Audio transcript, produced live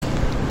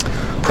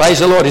Praise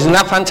the Lord. Isn't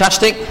that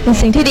fantastic? เป็น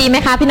สิ่งที่ดีไหม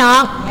คะพี่น้อ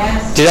ง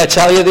Did I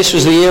tell you this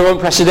was the year of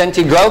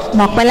unprecedented growth?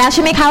 บอกไปแล้วใ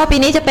ช่ไหมคะว่าปี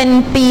นี้จะเป็น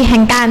ปีแห่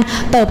งการ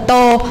เติบโต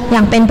อย่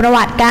างเป็นประ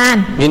วัติการ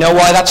ณ์ You know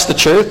why that's the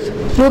truth?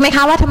 รู้ไหมค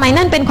ะว่าทำไม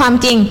นั่นเป็นความ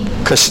จริง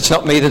Because it's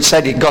not me that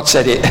said it, God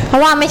said it. เพรา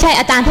ะว่าไม่ใช่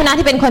อาจารย์เท่านั้น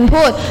ที่เป็นคน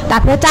พูดแต่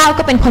พระเจ้า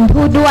ก็เป็นคน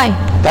พูดด้วย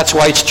That's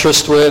why it's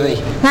trustworthy.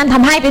 นั่นท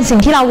ำให้เป็นสิ่ง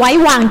ที่เราไว้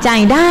วางใจ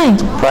ได้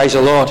Praise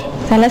the Lord.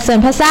 สรรเสริญ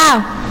พระเจ้า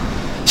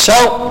So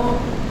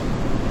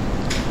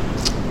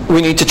we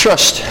need to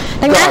trust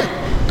ดังนั้น God.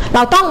 เร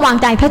าต้องวาง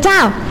ใจพระเจ้า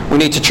We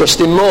need to trust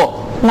Him more.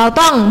 เรา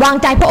ต้องวาง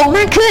ใจพระองค์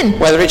มากขึ้น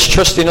Whether it's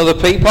trusting other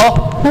people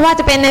ไม่ว่า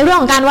จะเป็นในเรื่อง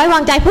ของการไว้วา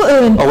งใจผู้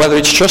อื่น or whether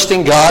it's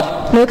trusting God,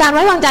 หรือการไ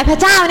ว้วางใจพระ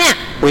เจ้าเนี่ย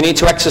we need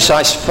to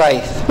exercise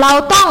faith. เรา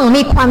ต้อง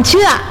มีความเ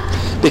ชื่อ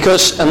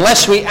Because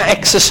unless we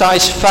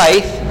exercise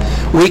faith,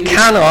 we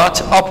cannot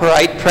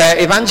operate prayer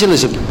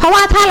evangelism. เพราะ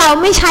ว่าถ้าเรา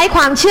ไม่ใช้ค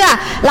วามเชื่อ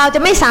เราจะ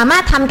ไม่สามา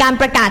รถทำการ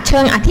ประกาศเชิ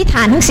งอธิษฐ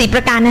านทั้ง4ป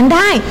ระการนั้นไ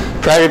ด้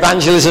Prayer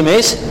evangelism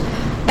is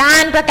กา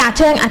รประกาศ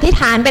เชิงอธิษ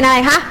ฐานเป็นอะไร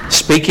คะ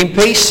speaking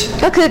peace,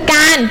 ก็คือก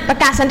ารประ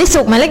กาศสันติสุ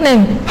ขหมายเลข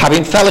 1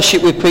 having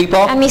fellowship with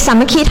people, การมีสา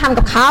มัคคีธรรม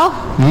กับเขา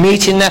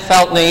meeting their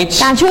felt needs,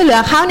 การช่วยเหลือ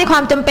เขาในควา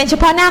มจำเป็นเฉ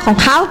พาะหน้าของ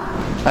เขา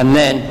and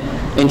then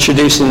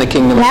introducing the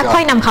kingdom และ of ค่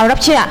อย God. นำเขารับ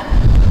เชื่อ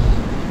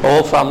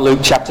All from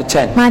Luke chapter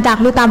 10, มาจาก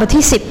ลูกาบท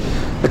ที่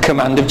the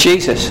command of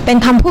Jesus. 10เป็น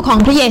คำพูดของ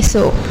พระเย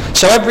ซู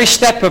So every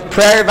step of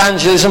prayer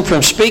evangelism,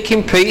 from speaking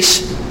peace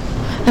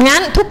ดังนั้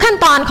นทุกขั้น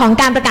ตอนของ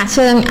การประกาศเ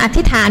ชิงอ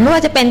ธิษฐานไม่ว่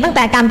าจะเป็นตั้งแ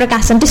ต่การประกา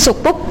ศสันติสุข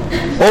ปุ๊บ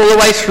all the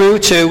way through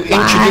to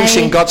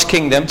introducing God's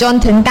kingdom จน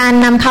ถึงการ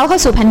นำเขาเข้า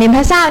สู่แผ่นดินพ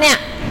ระเจ้าเนี่ย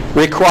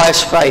requires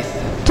faith.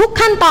 ทุก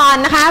ขั้นตอน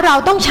นะคะเรา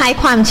ต้องใช้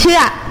ความเชื่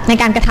อใน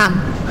การกระทำ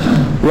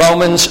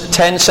Romans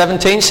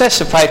 10:17 says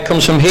that faith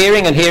comes from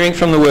hearing and hearing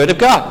from the word of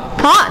God.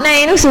 เพราะใน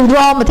หนังสือโร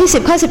มบทที่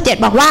10ข้อ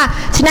17บอกว่า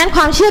ฉะนั้นค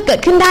วามเชื่อเกิด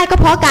ขึ้นได้ก็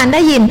เพราะการไ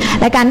ด้ยิน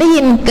และการได้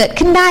ยินเกิด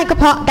ขึ้นได้ก็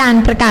เพราะการ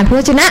ประกาศพระว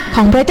จนะข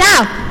องพระเจ้า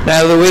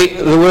Now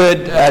the word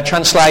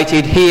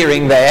translated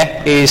hearing there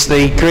is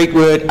the Greek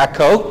word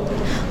echo.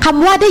 ค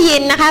ำว่าได้ยิ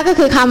นนะคะก็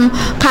คือ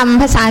ค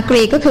ำภาษาก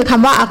รีกก็คือค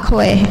ำว่า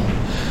akoi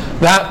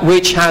That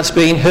which has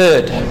been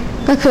heard.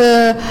 ก็คือ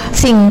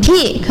สิ่ง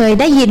ที่เคย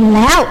ได้ยินแ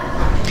ล้ว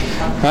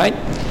Right?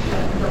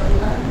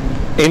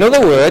 In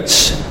other words,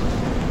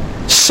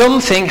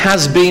 something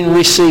has been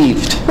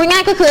received. พูดง่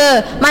ายก็คือ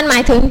มันหมา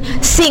ยถึง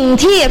สิ่ง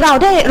ที่เรา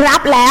ได้รั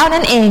บแล้ว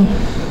นั่นเอง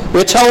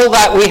We're told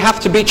that we have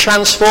to be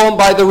transformed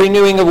by the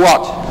renewing of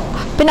what?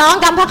 พี่น้อง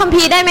จำพระคัม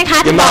ภีร์ได้ไหมคะ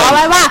ที่บอกเอาไ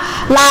ว้ว่า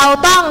เรา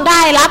ต้องไ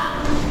ด้รับ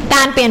ก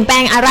ารเปลี่ยนแปล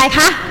งอะไรค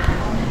ะ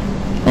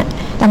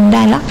จำไ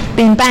ด้แล้วเป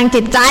ลี่ยนแปลง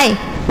จิตใจ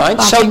Right?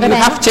 So you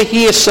have to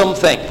hear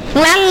something.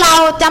 งั้นเรา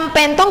จำเ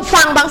ป็นต้อง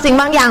ฟังบางสิ่ง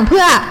บางอย่างเ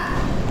พื่อ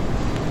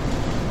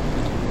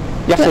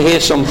You have to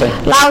hear something.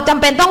 เราจ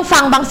ำเป็นต้องฟั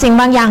งบางสิ่ง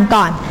บางอย่าง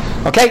ก่อน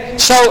Okay?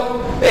 So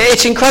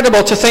it's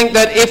incredible to think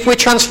that if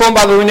we're transformed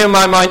by the renewing of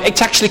my mind, it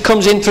actually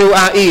comes in through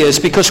our ears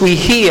because we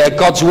hear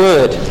God's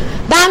word.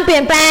 การเปลี่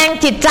ยนแปลง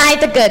จิตใจ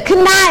จะเกิดขึ้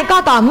นได้ก็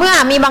ต่อเมื่อ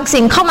มีบาง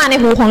สิ่งเข้ามาใน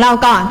หูของเรา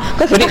ก่อน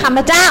ก็คือคำพ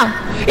ระเจ้า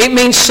It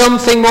means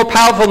something more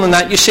powerful than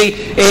that. You see,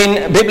 in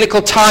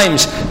biblical times,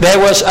 there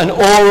was an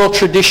oral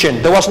tradition.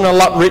 There wasn't a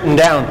lot written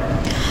down.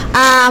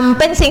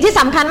 เป็นสิ่งที่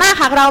สำคัญมาก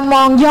ค่ะเราม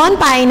องย้อน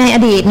ไปในอ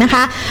ดีตนะค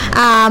ะ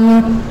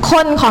ค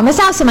นของพระเ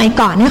จ้าสมัย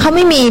ก่อนเนี่ยเขาไ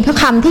ม่มีพระ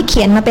คำที่เ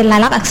ขียนมาเป็นลา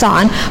ยลักษณ์อักษ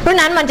รเพราะ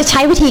นั้นมันจะใ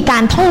ช้วิธีกา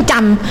รท่องจ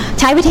ำ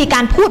ใช้วิธีกา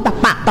รพูดแบบ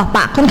ปากต่อป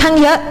ากค่อนข้าง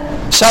เยอะ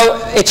So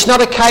it's not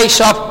a case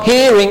of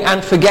hearing and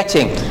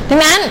forgetting. ดั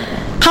งนั้น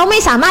เขาไม่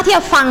สามารถที่จ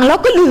ะฟังแล้ว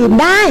ก็ลืม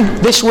ได้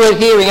This word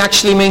hearing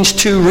actually means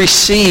to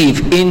receive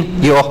in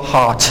your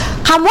heart.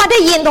 คำว่าได้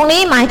ยินตรง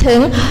นี้หมายถึง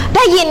ไ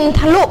ด้ยินท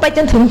ะลุไปจ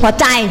นถึงหัว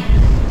ใจ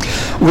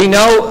We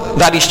know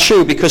that is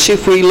true because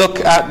if we look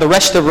at the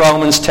rest of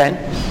Romans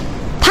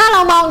 10, ถ้าเร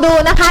ามองดู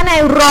นะคะใน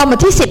โรมบท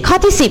ที่10ข้อ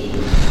ที่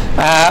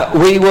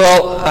10 we will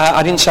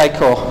I didn't say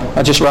core,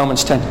 just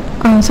Romans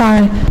 10.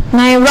 sorry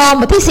ในโรม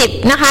บทที่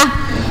10นะคะ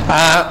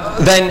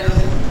Then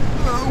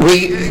we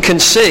can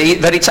see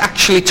that it's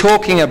actually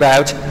talking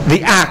about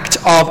the act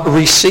of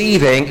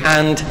receiving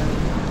and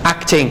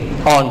acting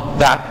on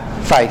that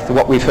faith,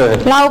 what we've heard.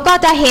 เราก็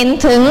จะเห็น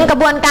ถึงกระ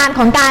บวนการข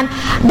องการ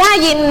ได้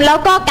ยินแล้ว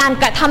ก็การ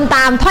กระทำต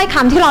ามถ้อยค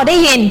ำที่เราได้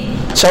ยิน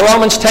So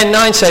Romans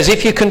 10:9 says, if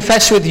you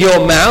confess with your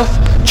mouth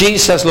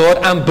Jesus as Lord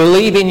and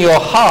believe in your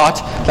heart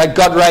that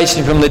God raised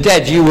him from the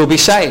dead, you will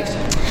be saved.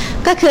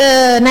 ก็คือ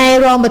ใน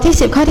โรมบทที่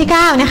10ข้อที่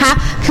9นะคะ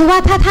คือว่า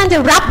ถ้าท่านจะ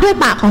รับด้วย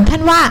ปากของท่า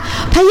นว่า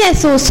พระเย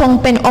ซูทรง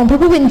เป็นองค์พระ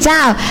ผู้เป็นเจ้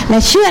าและ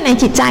เชื่อใน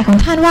จิตใจของ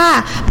ท่านว่า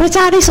พระเ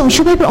จ้าได้ทรง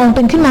ช่วยให้พระองค์เ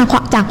ป็นขึ้นมา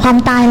จากความ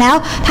ตายแล้ว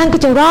ท่านก็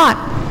จะรอด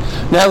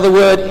Now the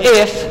word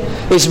if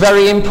is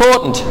very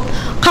important.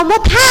 คำว่า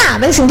ถ้า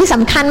เป็นสิ่งที่ส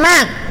ำคัญมา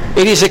ก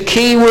It is a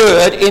key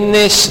word in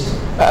this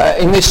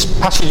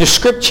passage of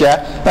scripture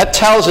that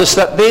tells us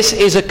that this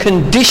is a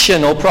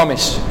conditional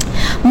promise.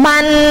 มั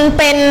น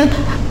เป็น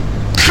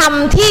ค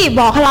ำที่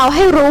บอกเราใ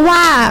ห้รู้ว่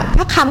าพ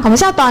ระคำของพร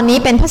ะเจ้าตอนนี้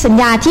เป็นพระสัญ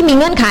ญาที่มี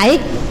เงื่อนไข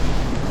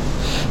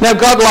Now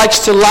God likes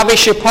to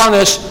lavish upon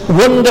us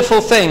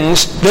wonderful things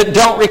that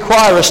don't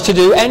require us to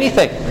do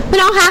anything. พี่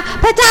น้องคะ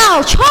พระเจ้า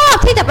ชอบ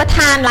ที่จะประท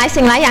านหลาย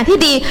สิ่งหลายอย่างที่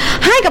ดี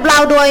ให้กับเรา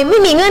โดยไม่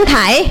มีเงื่อนไข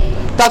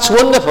That's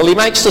wonderful. He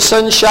makes the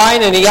sun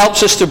shine and He helps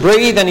us to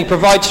breathe and He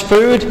provides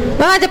food. ไ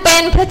ม่ว่าจะเป็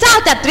นพระเจ้า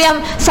จัดเตรียม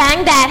แสง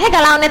แดดให้กั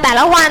บเราในแต่ล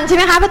ะวันใช่ไ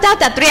หมคะพระเจ้า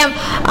จัดเตรียม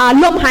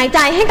ลมหายใจ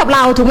ให้กับเร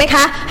าถูกไหมค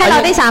ะให้เรา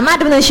ได้สามารถ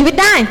ดำเนินชีวิต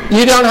ได้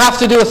You don't have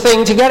to do a thing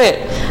to get it.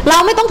 เรา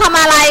ไม่ต้องทำ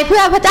อะไรเพื่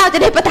อพระเจ้าจะ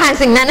ได้ประทาน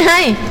สิ่งนั้นให้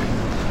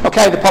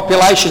Okay, the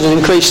population has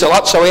increased a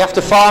lot, so we have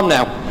to farm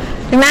now.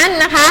 ดังนั้น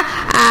นะคะ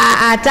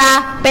อาจจะ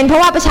เป็นเพรา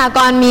ะว่าประชาก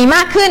รมีม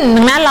ากขึ้น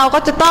ดังนั้นเราก็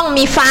จะต้อง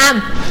มีฟาร์ม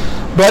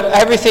But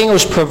everything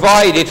was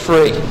provided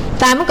free.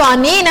 แต่เมื่อก่อน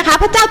นี้นะคะ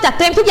พระเจ้าจัดเ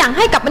ตรียมทุกอย่างใ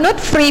ห้กับมนุษ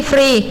ย์ฟ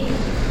รี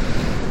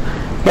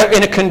But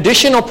in a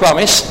conditional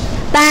promise,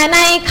 แต่ใน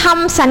ค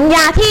ำสัญญ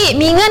าที่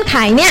มีเงื่อนไข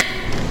เนี่ย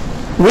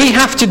we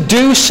have to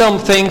do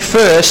something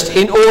first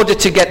in order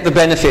to get the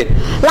benefit.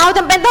 เราจ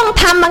ำเป็นต้อง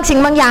ทำบางสิ่ง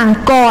บางอย่าง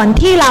ก่อน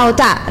ที่เรา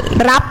จะ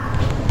รับ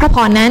พระพ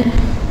รนั้น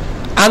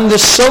And the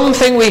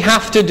something we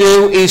have to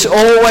do is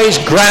always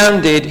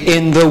grounded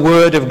in the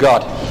Word of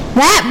God.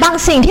 และบาง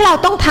สิ่งที่เรา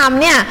ต้องท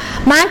ำเนี่ย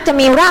มักจะ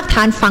มีรากฐ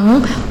านฝัง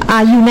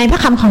อยู่ในพร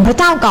ะคำของพระ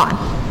เจ้าก่อน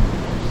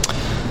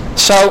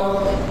So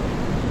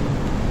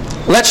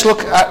let's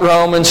look at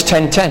Romans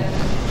 10:10.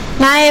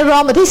 ในโร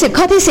มบทที่10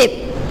ข้อที่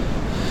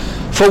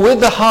For with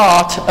the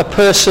heart a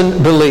person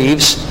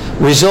believes,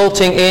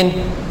 resulting in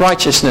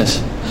righteousness,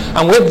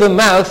 and with the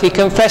mouth he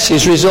confesses,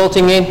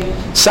 resulting in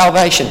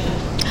salvation.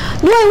 10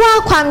ด้วยว่า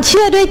ความเ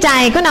ชื่อด้วยใจ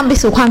ก็นำไป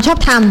สู่ความชอบ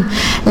ธรรม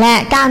และ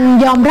การ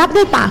ยอมรับ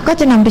ด้วยปากก็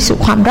จะนำไปสู่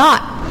ความรอ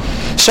ด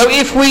So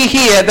if we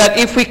hear that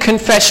if we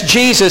confess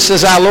Jesus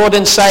as our Lord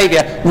and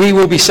Savior, we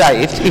will be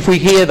saved, if we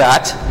hear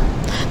that,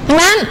 ดัง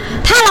นั้น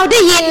ถ้าเราได้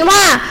ยินว่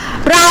า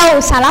เรา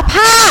สารภ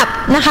าพ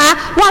นะคะ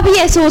ว่าพระเ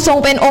ยซูทรง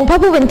เป็นองค์พระ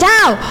ผู้เป็นเจ้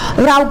า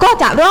เราก็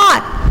จะรอด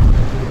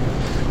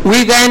we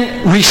then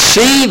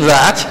receive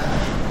that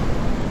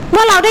เ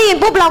มื่อเราได้ยิน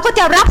ปุ๊บเราก็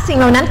จะรับสิ่ง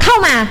เหล่านั้นเข้า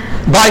มา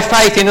by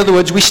faith. In other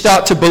words, we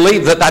start to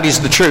believe that that is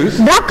the truth.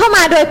 รับเข้าม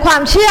าโดยควา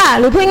มเชื่อ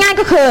หรือพูดง่ายๆ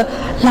ก็คือ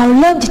เรา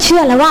เริ่มจะเชื่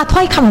อแล้วว่าถ้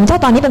อยคำของเจ้า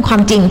ตอนนี้เป็นควา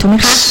มจริงถูกไหม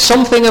คะ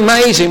Something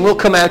amazing will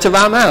come out of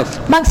our mouth.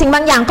 บางสิ่งบ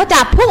างอย่างก็จะ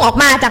พุ่งออก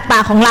มาจากปา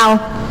กของเรา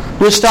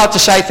We'll start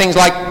to say things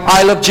like, I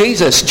love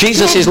Jesus.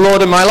 Jesus is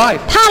Lord of my life.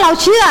 ถ้าเรา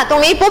เชื่อตร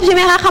งนี้ปุ๊บใช่ไห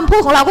มคะคำพู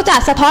ดของเราก็จะ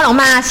สะท้อนออก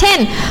มาเช่น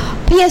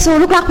พระเยซู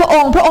ลูกรักพระอ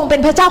งค์พระองค์เป็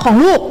นพระเจ้าของ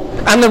ลูก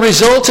And the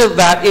result of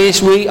that is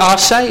we are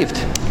saved.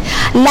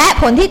 และ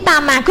ผลที่ตา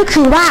มมาก็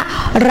คือว่า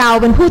เรา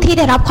เป็นผู้ที่ไ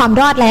ด้รับความ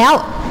รอดแล้ว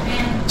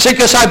So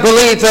because I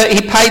believe that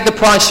He paid the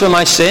price for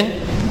my sin.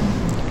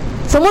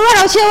 สมมติว่าเ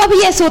ราเชื่อว่าพร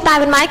ะเยซูตาย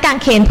เป็นไม้กาง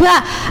เขนเพื่อ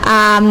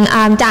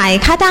จ่าย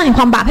ค่าจ้างแห่ง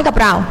ความบาปให้กับ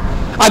เรา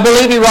I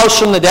believe He rose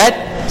from the dead.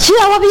 เชื่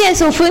อว่าพระเย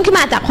ซูฟื้นขึ้น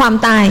มาจากความ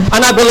ตาย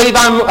And I believe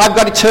I've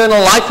got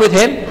eternal life with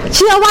Him. เ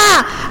ชื่อว่า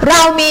เร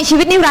ามีชี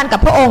วิตนิรันดร์กับ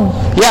พระองค์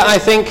Yeah, I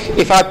think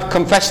if I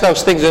confess those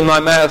things in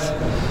my mouth,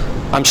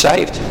 I'm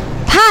saved.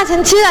 ถ้าฉั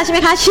นเชื่อใช่ไหม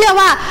คะเชื่อ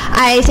ว่าไ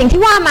อ้สิ่ง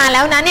ที่ว่ามาแ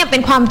ล้วนั้นเนี่ยเป็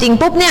นความจริง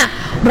ปุ๊บเนี่ย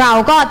เรา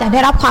ก็จะได้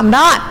รับความร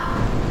อด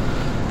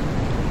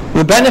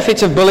The benefit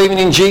of believing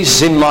in Jesus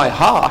in my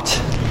heart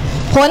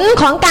ผล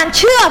ของการเ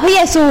ชื่อพระเย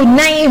ซู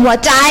ในหัว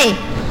ใจ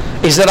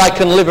is that I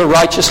can live a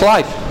righteous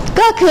life.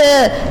 ก็คือ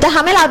จะท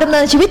ำให้เราดำเนิ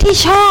นชีวิตที่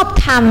ชอบ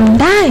ธรรม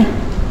ได้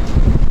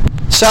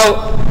So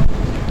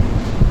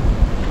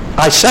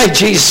I say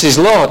Jesus is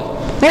Lord.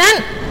 ดังนั้น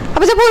ข้า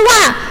พเจ้าพูดว่า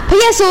พระ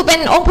เยซูเป็น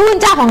องค์พระผู้เป็น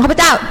เจ้าของข้าพ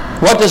เจ้า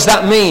What does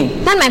that mean?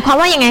 นั่นหมายความ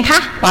ว่ายังไงคะ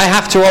I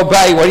have to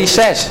obey what He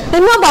says. ใน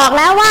เมื่อบอก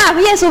แล้วว่าพ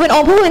ระเยซูเป็นอ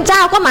งค์พระผู้เป็นเจ้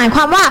าก็หมายค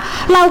วามว่า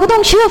เราก็ต้อ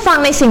งเชื่อฟัง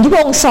ในสิ่งที่พร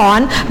ะองค์สอน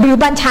หรือ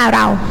บัญชาเ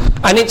รา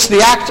And it's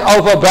the act of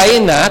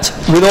obeying that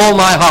with all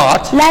my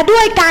heart และด้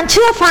วยการเ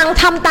ชื่อฟัง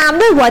ทำตาม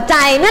ด้วยหัวใจ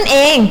นั่นเอ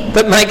ง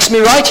that makes me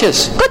righteous.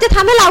 ก็จะท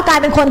ำให้เรากลาย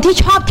เป็นคนที่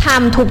ชอบธรร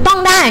มถูกต้อง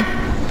ได้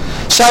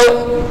So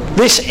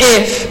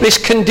this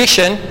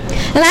condition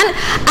ดังนั้น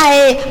ไอ้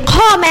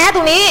ข้อแม้ต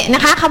รงนี้น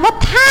ะคะคำว่า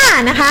ถ้า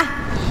นะคะ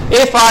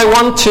if I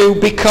want to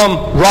become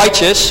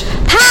righteous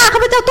ถ้าข้า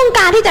พเจ้าต้องก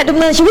ารที่จะดำ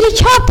เนินชีวิตที่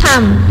ชอบธรร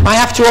ม I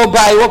have to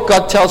obey what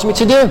God tells me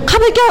to do. ข้า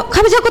พเ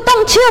จ้าก็ต้อง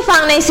เชื่อฟั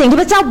งในสิ่งที่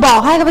พระเจ้าบอก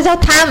ให้ข้าพเจ้า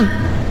ท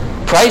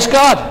ำ Praise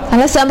God. สร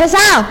รเสริญพระเ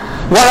จ้า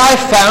What I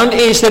found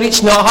is that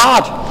it's not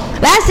hard.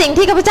 และสิ่ง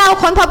ที่ข้าพเจ้า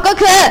ค้นพบก็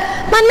คือ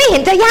มันไม่เห็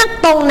นจะยาก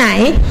ตรงไหน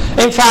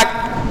In fact,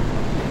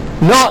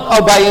 not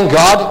obeying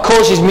God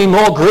causes me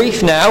more grief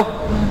now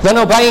than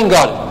obeying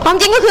God. ความ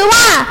จริงก็คือ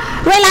ว่า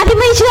เวลาที่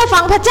ไม่เชื่อฟั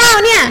งพระเจ้า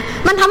เนี่ย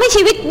มันทำให้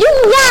ชีวิตยุ่ง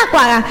ยากก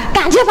ว่าก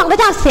ารเชื่อฟังพระ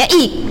เจ้าเสีย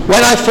อีก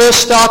When I first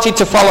started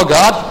to follow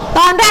God,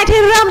 ตอนแรก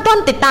ที่เริ่มต้น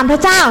ติดตามพร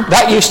ะเจ้า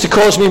that used to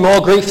cause me more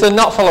grief than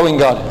not following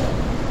God.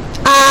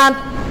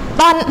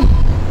 ตอน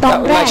That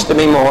แรก makes to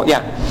me more,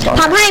 yeah.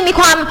 ทำให้มี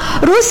ความ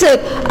รู้สึก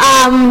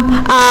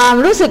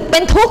เป็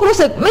นทุกข์รู้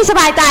สึกไม่ส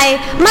บายใจ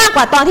มากก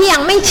ว่าตอนที่ยั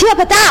งไม่เชื่อ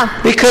พระเจ้า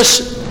Because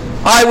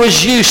I was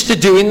used to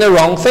doing the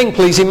wrong thing,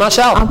 pleasing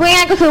myself. พูด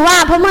ง่ายๆก็คือว่า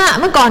เพราะเ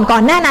มื่อก่อ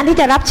นหน้านั้นที่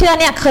จะรับเชื่อ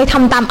เนี่ยเคยท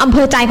ำตามอำเภ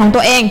อใจของตั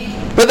วเอง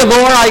But the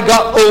more I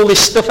got all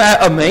this stuff out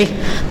of me,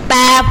 แ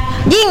ต่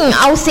ยิ่ง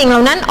เอาสิ่งเหล่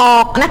านั้นออ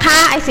กนะคะ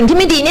ไอสิ่งที่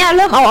ไม่ดีเนี่ยเ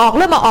ริ่มเอาออก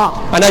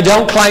and I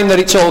don't claim that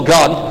it's all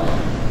gone,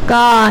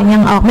 ก็ยั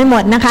งออกไม่หม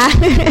ดนะคะ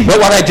but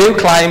what I do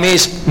claim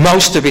is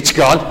most of it's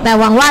gone. แต่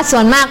หวังว่าส่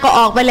วนมากก็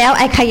ออกไปแล้ว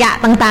ไอขยะ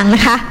ต่างๆน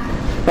ะคะ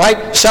Right?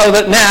 So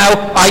that now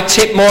I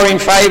tip more in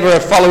favor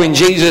of following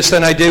Jesus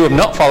than I do of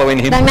not following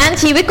him. ดังนั้น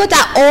ชีวิตก็จ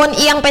ะโอนเ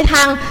อียงไปท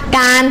าง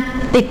การ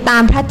ติดตา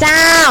มพระเจ้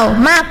า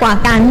มากกว่า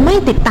การไม่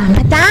ติดตามพ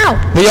ระเจ้า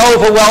The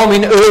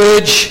overwhelming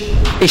urge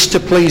is to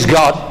please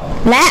God.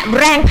 และ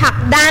แรงผลัก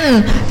ดัน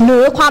หรื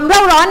อความเร่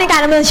าร้อนในกา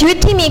รดำเนินชีวิต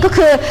ที่มีก็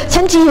คือ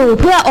ฉันจะอยู่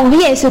เพื่อองค์พร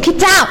ะเยซูคริส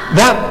ต์เจ้า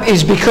That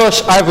is because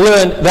I've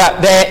learned that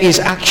there is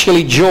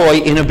actually joy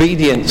in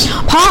obedience.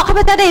 เพราะข้าพ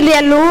เจ้าได้เรีย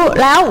นรู้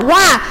แล้ว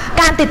ว่า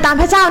การติดตาม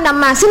พระเจ้าน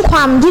ำมาซึ่งคว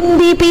ามยิน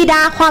ดีปรีด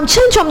าความ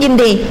ชื่นชมยิน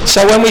ดี So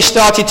when we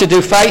started to do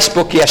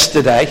Facebook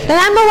yesterday, ดัง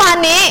นั้นเมื่อวาน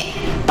นี้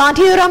ตอน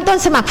ที่เริ่มต้น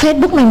สมัคร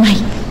Facebook ใหม่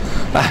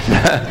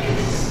ๆ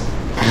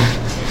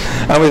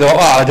and we thought,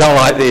 oh, I don't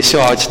like this,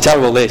 oh, it's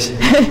terrible this.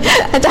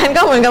 อาจารย์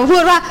ก็เหมือนกับพู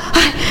ดว่า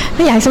ไ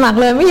ม่อยากสมัคร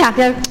เลยไม่อยาก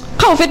จะ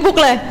เข้า Facebook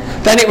เลย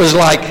Then it was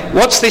like,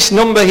 what's this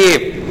number here?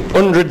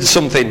 100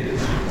 something.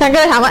 อาจารย์ก็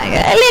เลยถามว่า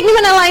เลขนี้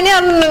มันอะไรเนี่ย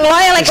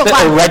100อะไรก It's ว่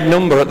า a red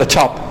number at the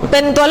top. เป็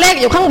นตัวเลข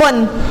อยู่ข้างบน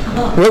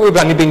We've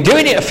only been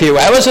doing it a few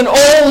hours and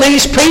all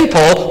these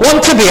people want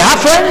to be our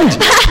friend.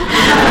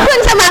 เพื่อ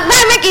นสมัครได้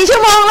ไม่กี่ชั่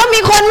วโมงแล้ว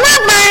มีคนมา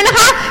กมายนะค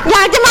ะอย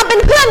ากจะมาเป็น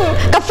เพื่อน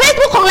กับ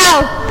Facebook ของเรา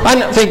And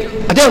I think,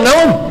 I don't know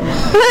them.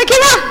 เลยคิด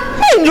ว่า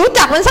ไม่รู้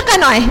จักมันสัก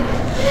หน่อย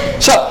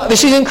So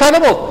this is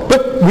incredible.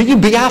 But will you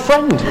be our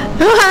friend?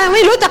 ไ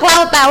ม่รู้จักเรา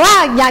แต่ว่า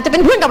อยากจะเป็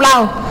นเพื่อนกับเรา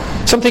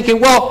So I'm thinking,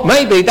 well,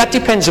 maybe that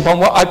depends upon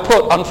what I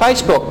put on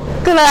Facebook.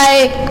 ก็เลย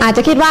อาจจ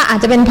ะคิดว่าอาจ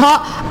จะเป็นเพราะ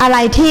อะไร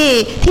ที่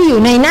อยู่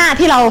ในหน้า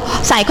ที่เรา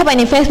ใส่เข้าไป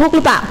ใน Facebook ห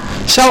รือเปล่า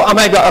So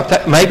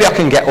maybe I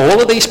can get all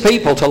of these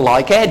people to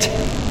like Ed.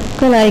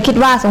 ก็เลยคิด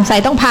ว่าสงสัย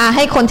ต้องพาใ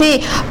ห้คนที่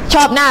ช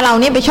อบหน้าเรา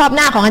นี่ไปชอบห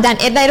น้าของอาจารย์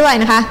เอ็ดได้ด้วย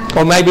นะคะ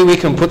Or maybe we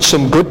can put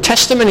some good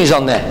testimonies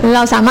on there. เร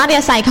าสามารถ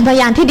จะใส่คำพ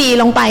ยานที่ดี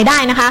ลงไปได้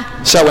นะคะ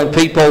So when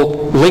people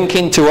link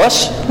into us,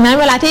 นั้น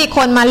เวลาที่ค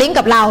นมาลิงก์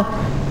กับเรา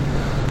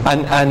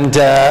and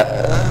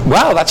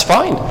wow, that's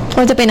fine.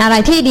 ก็จะเป็นอะไร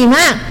ที่ดีม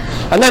าก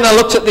And then I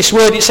looked at this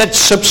word, it said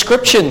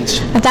subscriptions.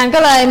 อาจารย์ก็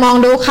เลยมอง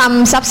ดูค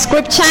ำ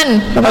subscription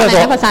เป็นอะไร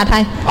ในภาษาไท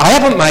ย I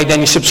haven't made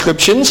any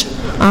subscriptions.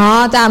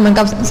 จะเหมือน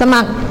กับส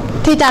มัคร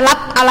ที่จะรับ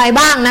อะไร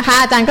บ้างนะคะ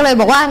อาจารย์ก็เลย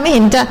บอกว่าไม่เ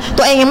ห็นจะ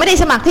ตัวเองยังไม่ได้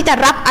สมัครที่จะ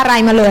รับอะไร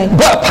มาเลย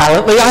But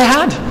apparently I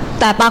had.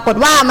 แต่ปรากฏ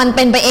ว่ามันเ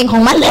ป็นไปเองขอ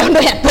งมันแล้วโด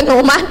ยอัตโน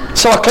มัติ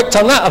So I clicked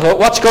on that. I thought,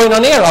 what's going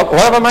on here?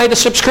 What have I made a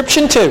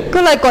subscription to? ก็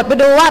เลยกดไป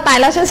ดูว่าตาย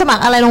แล้วฉันสมัค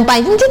รอะไรลงไป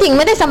ที่จริงไ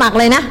ม่ได้สมัคร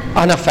เลยนะ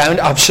And I found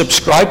I've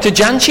subscribed to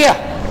Jantia.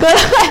 ก็เ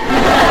ลย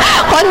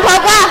คนพ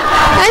บว่า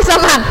ให้ส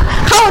มัคร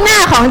เข้าหน้า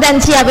ของจัน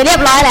เชียไปเรีย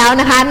บร้อยแล้ว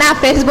นะคะหน้า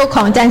Facebook ข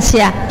องจันเชี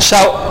ย So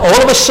all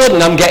of a sudden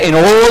I'm getting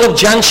all of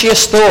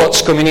Jantia's thoughts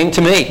coming into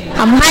me.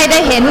 ทำให้ได้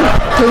เห็น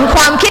ถึงค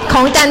วามคิดข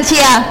องจันเชี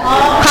ย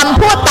คำ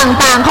พูด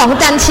ต่างๆของ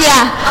จันเชีย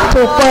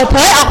ถูกเปิดเผ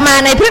ยออกมา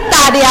ในพริบต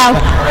าเดียว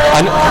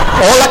And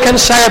all I can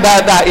say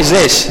about that is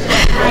this.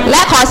 แล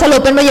ะขอสรุ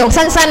ปเป็นประโยค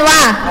สั้นๆว่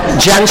า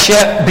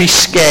Jantia, be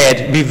scared,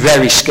 be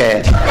very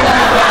scared.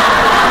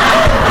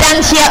 จัน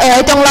เชีย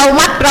จงระ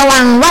มัดระวั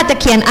งว่าจะ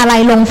เขียนอะไร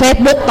ลง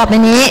Facebook ต่อไป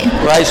นี้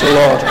Praise the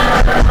Lord.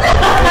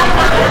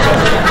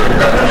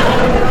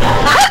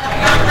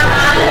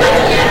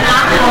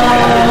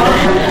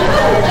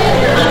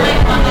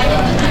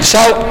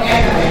 So,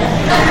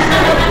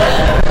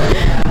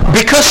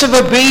 because of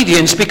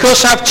obedience, because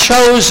I've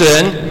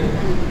chosen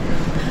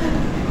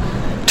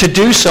to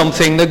do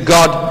something that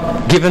God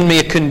given me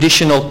a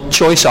conditional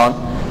choice on,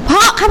 เพร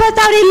าะข้าพเ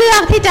จ้าได้เลือ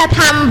กที่จะ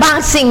ทำบาง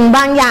สิ่งบ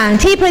างอย่าง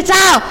ที่พระเ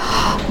จ้า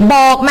บ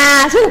อกมา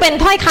ซึ่งเป็น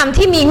ถ้อยคำ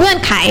ที่มีเงื่อน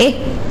ไข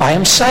I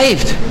am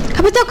saved. ข้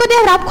าพเจ้าก็ได้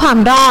รับความ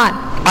รอด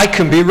I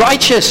can be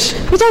righteous.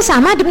 พระเจ้าสา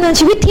มารถดำเนิน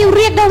ชีวิตที่เ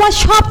รียกได้ว่า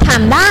ชอบธรร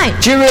มได้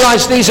Do you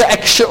realize these are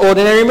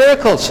extraordinary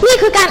miracles? นี่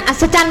คือการอั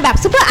ศจรรย์แบบ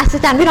ซุปเปอร์อัศ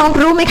จรรย์พี่น้อง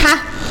รู้ไหมคะ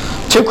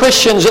Two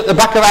Christians at the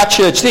back of our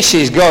church, this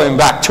is going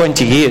back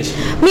 20 years.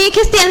 มีค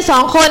ริสเตียน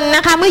2 คนน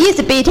ะคะเมื่อ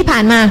20 ปีที่ผ่า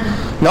นมา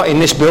Not in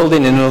this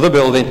building, in another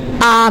building.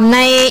 ใน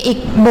อีก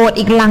โบสถ์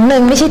อีกหลังหนึ่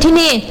งไม่ใช่ที่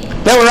นี่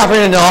They were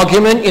having an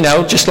argument,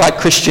 just like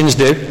Christians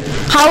do.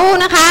 เขา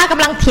นะคะก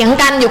ำลังเถียง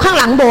กันอยู่ข้าง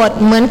หลังโบสถ์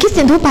เหมือนคริสเ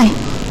ตียนทั่วไป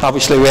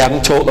Obviously we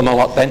hadn't taught them a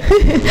lot then.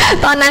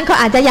 ตอนนั้นเขา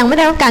อาจจะยังไม่ไ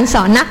ด้รับการส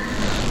อนนะ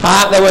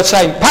They were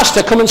saying,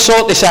 Pastor, come and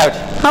sort this out.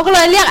 เขาก็เล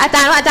ยเรียกอาจ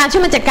ารย์ว่าอาจารย์ช่ว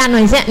ยมาจัดการหน่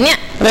อยสิเนี่ย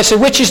And they said,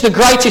 which is the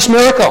greatest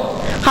miracle?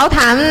 เขาถ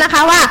ามนะค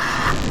ะว่า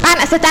การ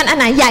อัศจรรย์อัน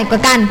ไหนใหญ่กว่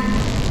ากัน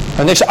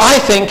And they said, I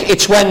think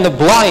it's when the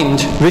blind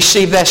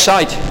receive their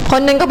sight. ค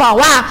นหนึ่งก็บอก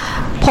ว่า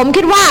ผม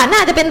คิดว่าน่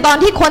าจะเป็นตอน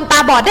ที่คนตา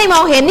บอดได้ม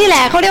องเห็นนี่แหล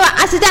ะเขาเรียกว่า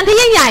อัศจรรย์ที่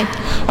ยิ่งใหญ่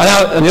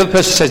And the other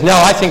person says, no,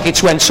 I think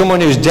it's when someone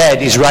who's dead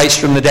is raised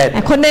from the dead.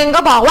 คนหนึ่ง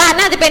ก็บอกว่า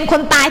น่าจะเป็นค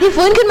นตายที่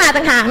ฟื้นขึ้นมาต่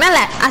างหากนั่นแห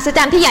ละอัศจ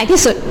รรย์ที่ใหญ่ที่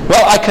สุด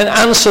Well, I can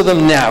answer them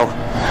now.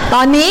 ต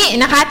อนนี้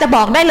นะคะจะบ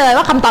อกได้เลย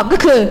ว่าคำตอบก็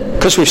คือ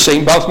Because we've seen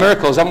both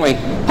miracles, haven't we?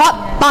 เพราะ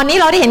ตอนนี้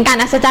เราได้เห็นการ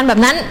อัศจรรย์แบบ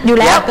นั้นอยู่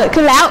แล้วเกิด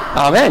ขึ้นแล้ว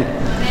Amen.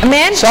 อาเม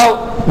น So,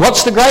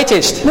 what's the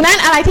greatest? ดังนั้น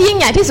อะไรที่ยิ่ง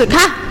ใหญ่ที่สุดค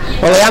ะ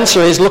Well, the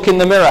answer is look in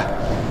the mirror.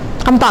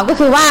 คำตอบก็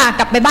คือว่า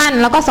กลับไปบ้าน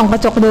แล้วก็ส่องกร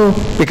ะจกดู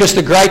Because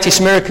the greatest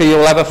miracle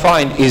you'll ever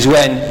find is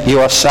when you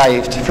are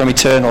saved from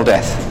eternal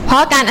death. เพรา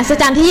ะการอัศ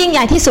จรรย์ที่ยิ่งให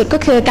ญ่ที่สุดก็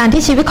คือการ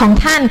ที่ชีวิตของ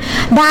ท่าน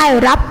ได้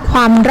รับคว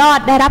ามรอด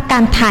ได้รับกา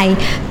รไถ่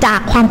จาก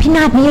ความพิน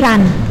าศนิรั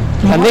นดร์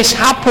And this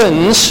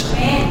happens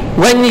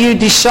when you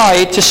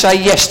decide to say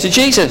yes to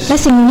Jesus. และ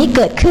สิ่งนี้เ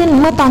กิดขึ้น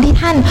เมื่อตอนที่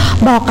ท่าน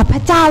บอกกับพร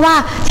ะเจ้าว่า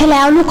ใช่แ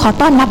ล้วลูกขอ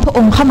ต้อนรับพระอ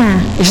งค์เข้ามา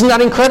Isn't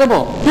that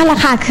incredible? นั่นแหละ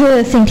ค่ะคือ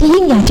สิ่งที่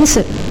ยิ่งใหญ่ที่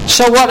สุด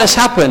So what has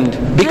happened?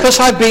 Because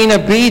I've been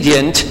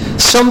obedient,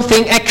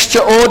 something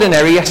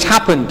extraordinary has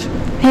happened.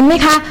 เห็นไหม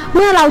คะเ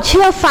มื่อเราเ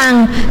ชื่อฟัง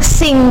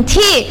สิ่ง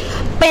ที่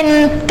เป็น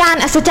การ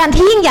อัศจรรย์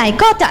ที่ยิ่งใหญ่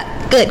ก็จะ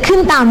เกิดขึ้น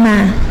ตามมา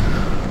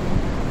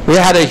We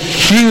had a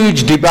huge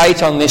debate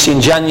on this in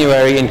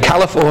January in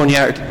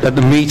California at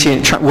the meeting,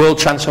 World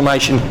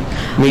Transformation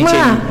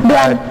meeting,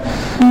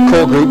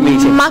 core group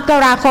meeting. มก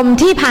ราคม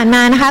ที่ผ่านม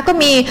านะคะก็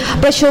มี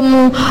ประชุม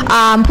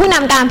ผู้น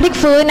ำการพลิก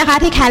ฟื้นนะคะ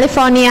ที่แคลิฟ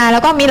อร์เนียแล้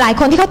วก็มีหลาย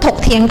คนที่เขาถก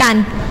เถียงกัน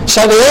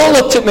So they all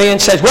looked at me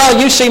and said, well,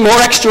 you see more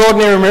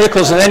extraordinary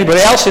miracles than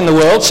anybody else in the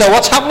world, so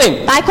what's happening?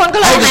 หลายคนก็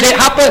เลย How did it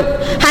happen?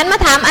 หันมา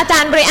ถามอาจา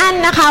รย์ไบรอัน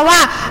นะคะว่า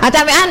อาจา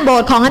รย์ไบรอันโบ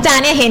สถ์ของอาจาร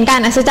ย์เนี่ยเห็นกา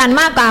รอัศจรรย์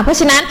มากกว่าเพราะ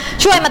ฉะนั้น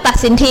ช่วยมาตัด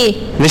สินที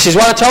This is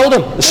what I told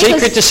them. The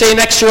secret to seeing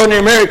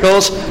extraordinary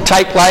miracles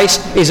take place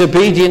is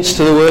obedience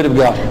to the Word of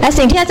God. และ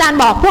สิ่งที่อาจารย์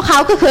บอกพวกเขา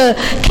ก็คือ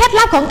เคล็ด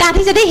ลับของการ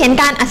ที่จะได้เห็น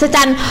การอัศจ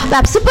รรย์แบ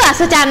บซุปเปอร์อั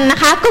ศจรรย์นะ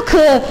คะก็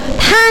คือ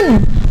ท่าน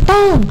ต้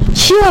อง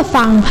เชื่อ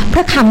ฟังพ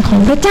ระคำของ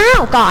พระเจ้า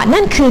ก่อน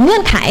นั่นคือเงื่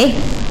อนไข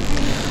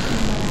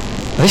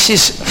This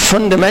is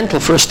fundamental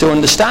for us to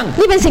understand.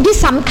 นี่เป็นสิ่งที่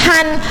สำคั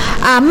ญ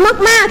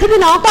มากๆที่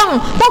พี่น้อง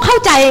ต้องเข้า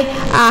ใจ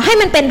ให้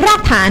มันเป็นรา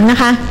กฐานนะ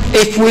คะ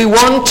If we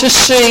want to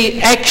see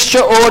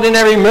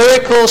extraordinary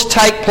miracles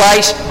take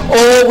place,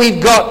 all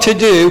we've got to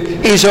do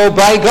is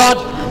obey God.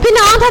 พี่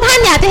น้องถ้าท่าน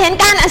อยากจะเห็น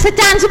การอัศ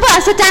จรรย์ซุปเปอร์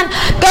อัศจรรย์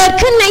เกิด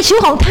ขึ้นในชีวิ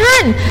ตของท่า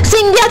น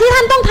สิ่งเดียวที่ท่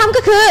านต้องทำ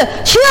ก็คือ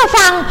เชื่อ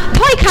ฟัง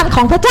ถ้อยคำข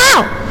องพระเจ้า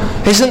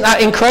Isn't that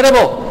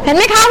incredible? เห็นไ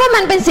หมคะว่า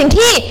มันเป็นสิ่ง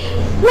ที่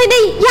ไม่ได้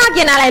ยากเ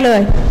ย็นอะไรเล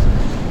ย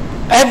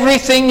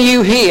Everything you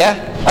hear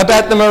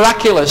about the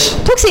miraculous,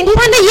 ทุกสิ่งที่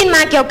ท่านได้ยินม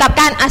าเกี่ยวกับ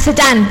การอัศ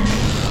จรรย์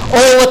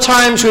all the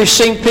times we've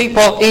seen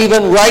people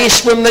even raised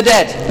from the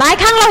dead, หลาย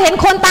ครั้งเราเห็น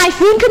คนตาย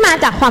ฟื้นขึ้นมา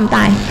จากความต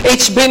าย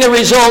it's been a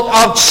result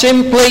of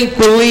simply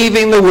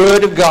believing the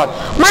Word of God.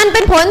 มันเ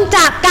ป็นผลจ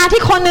ากการ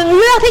ที่คนหนึ่ง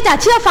เลือกที่จะ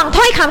เชื่อฟัง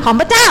ถ้อยคำของ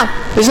พระเจ้า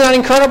Isn't that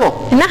incredible?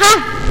 เห็นนะคะ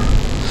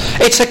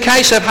It's a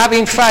case of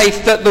having faith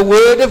that the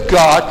Word of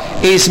God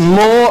is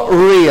more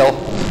real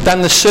than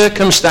the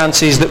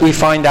circumstances that we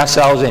find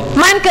ourselves in.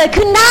 มันเกิด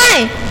ขึ้นได้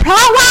เพร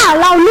าะว่า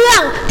เราเลือ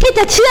กที่จ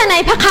ะเชื่อใน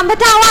พระคำพระ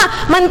เจ้าว่า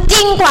มันจ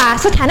ริงกว่า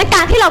สถานกา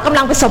รณ์ที่เรากำ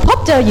ลังประสบพบ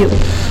เจออยู่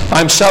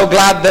I'm so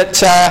glad that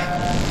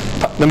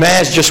the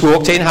mayor's just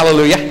walked in.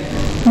 Hallelujah.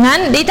 งั้น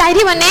ดีใจ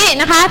ที่วันนี้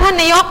นะคะท่าน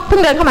นายกเพิ่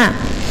งเดินเข้ามา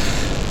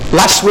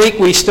Last week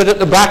we stood at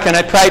the back and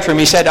I prayed for him.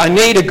 He said, I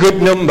need a good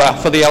number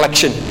for the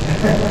election.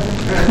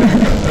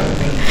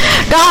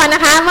 ก็น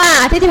ะคะเมื่อ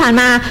อาทิตย์ที่ผ่าน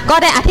มาก็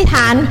ได้อธิษฐ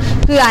าน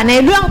เผื่อใน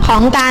เรื่องขอ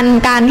ง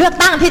การเลือก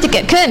ตั้งที่จะเ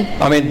กิดขึ้น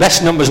I mean, best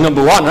number's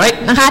number 1, right?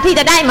 นะคะที่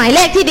จะได้หมายเล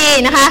ขที่ดี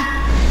นะคะ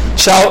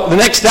So the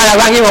next day I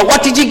rang him up.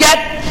 What did you get?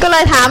 ก็เล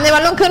ยถามในวั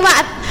นรุ่งขึ้นว่า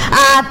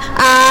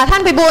ท่า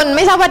นไปบุญไ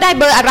ม่ทราบว่าได้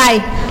เบอร์อะไร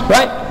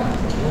Right?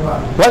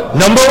 What?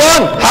 Number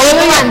 1.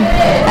 Hallelujah.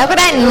 แล้วก็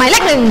ได้หมายเล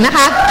ขหนึ่งนะค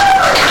ะ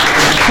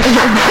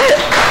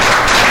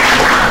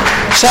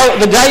So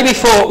the day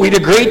before we'd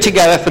agreed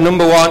together for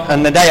number 1 and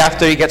the day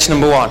after he gets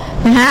number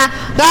 1. นะคะ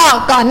ก็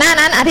ก่อนหน้า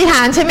นั้นอธิษฐ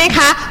านใช่ไหมค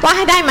ะว่าใ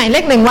ห้ได้หมายเล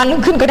ขหนึ่งวันรุ่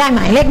งขึ้นก็ได้ห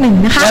มายเลขหนึ่ง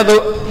นะคะ Now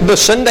the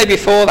Sunday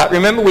before that,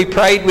 remember we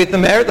prayed with the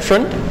mayor at the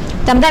front?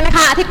 จำได้ไหมค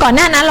ะอาทิตย์ก่อนห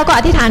น้านั้นเราก็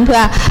อธิษฐานเ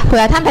ผื่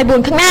อท่านไพบู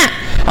ลย์ข้างหน้า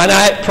And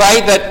I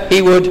prayed that he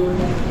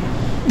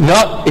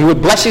would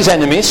bless his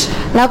enemies.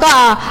 แล้วก็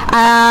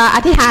อ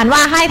ธิษฐานว่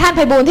าให้ท่านไพ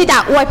บูลย์ที่จะ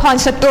อวยพร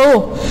ศัตรู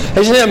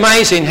Isn't it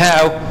amazing how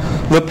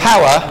the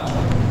power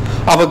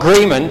of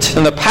agreement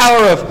and the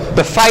power of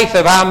the faith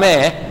of our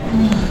mayor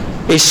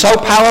is so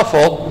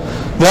powerful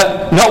that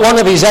not one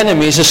of his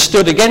enemies has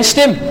stood against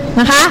him.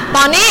 นะคะต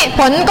อนนี้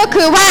ผลก็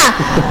คือว่า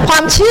ควา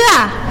มเชื่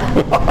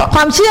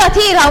อ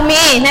ที่เรา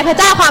มีในพระ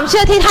เจ้าความเ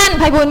ชื่อที่ท่าน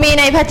ไพบูลย์มี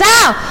ในพระเจ้า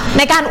ใ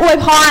นการอวย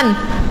พร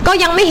ก็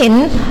ยังไม่เห็น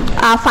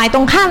ฝ่ายต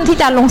รงข้ามที่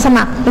จะลงส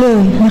มัครเล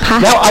ยนะคะ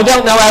Now I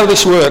don't know how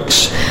this works.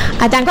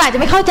 อาจารย์ก็อาจจะ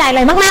ไม่เข้าใจอะไ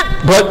รมาก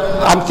But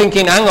I'm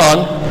thinking, hang on.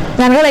 ๆอา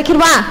จารย์ก็เลยคิด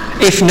ว่า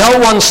If no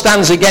one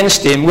stands against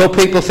him, will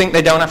people think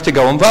they don't have to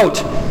go and vote?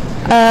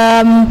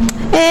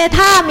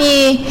 ถ้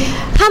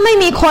าไม่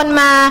มีคน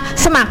มา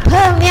สมัครเ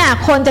พิ่มเนี่ย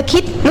คนจะคิ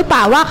ดหรือเปล่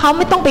าว่าเขาไ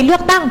ม่ต้องไปเลือ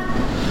กตั้ง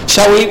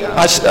So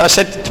I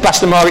said to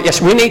Pastor Margaret, yes,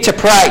 we need to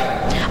pray.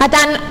 อาจ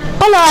ารย์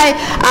ก็เลย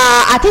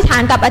อธิษฐา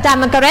นกับอาจาร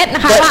ย์มังกรเรตน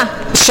ะคะว่า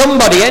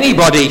Somebody,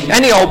 anybody,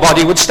 any old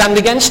body would stand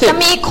against จะ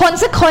him. มีคน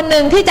สักคนห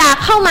นึ่งที่จะ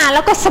เข้ามาแ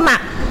ล้วก็สมั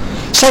คร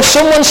So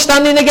someone's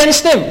standing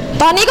against him.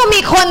 ตอนนี้ก็มี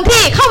คน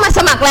ที่เข้ามาส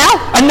มัครแล้ว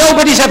And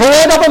nobody's ever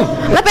heard of him.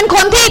 และเป็นค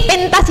นที่เป็น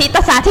ตาสีต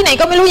าสาที่ไหน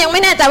ก็ไม่รู้ยังไ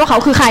ม่แน่ใจว่าเขา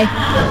คือใคร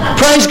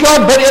Praise God,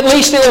 but at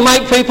least it will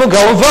make people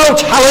go and vote.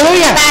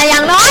 Hallelujah. แต่อย่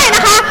างน้อยน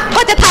ะคะ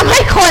ก็จะทำให้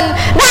คน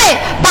ได้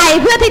ไป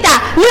เพื่อที่จะ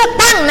เลือก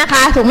ตั้งนะค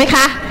ะถูกไหมค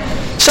ะ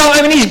So I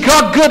mean, is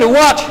God good or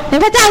what? ใน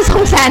พระเจ้าทร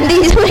งแสนดี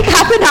ใช่ไหมคะ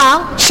พี่น้อง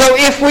So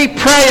if we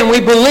pray and we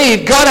believe,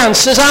 God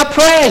answers our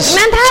prayers.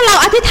 นั้นถ้าเรา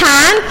อธิษฐา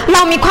นเร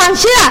ามีความ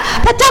เชื่อ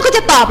พระเจ้าก็จ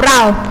ะตอบเรา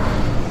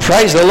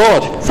Praise the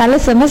Lord. สรร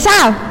เสริญพระเจ้า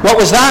What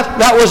was that?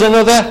 That was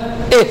another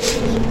if.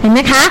 เห็นไหม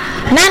คะ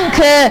นั่น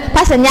คือพ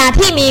ระสัญญา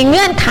ที่มีเ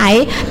งื่อนไข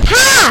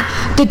ถ้า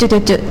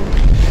จุด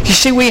You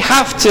see, we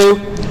have to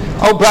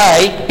obey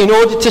in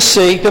order to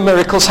see the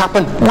miracles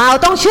happen. เรา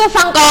ต้องเชื่อ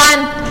ฟังก่อน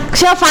เ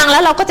ชื่อฟังแล้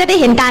วเราก็จะได้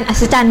เห็นการอั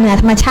ศจรรย์เหนือ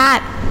ธรรมชา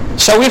ติ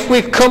So if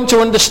we've come to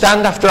understand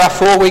after our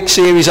 4-week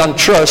series on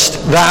trust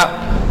that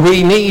we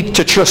need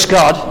to trust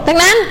God, ดัง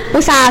นั้น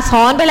อุตสาห์ส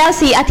อนไปแล้ว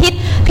4 อาทิตย์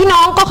พี่น้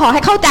องก็ขอใ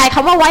ห้เข้าใจค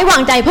ำว่าไว้วา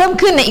งใจเพิ่ม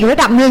ขึ้นในอีกระ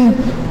ดับหนึ่ง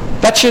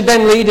that should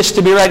then lead us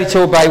to be ready to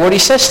obey what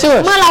He says to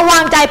us. เมื่อเราว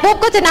างใจปุ๊บ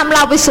ก็จะนำเร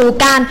าไปสู่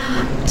การ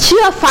เ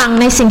ชื่อฟัง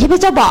ในสิ่งที่พร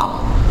ะเจ้าบอก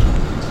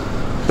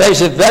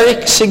There's a very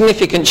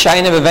significant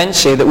chain of events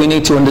here that we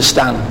need to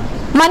understand.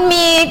 มัน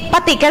มีป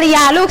ฏิกิริย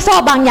าลูกโซ่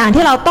บางอย่าง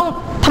ที่เราต้อง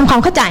ทำควา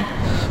มเข้าใจ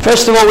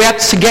First of all, we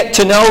have to get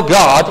to know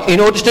God in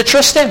order to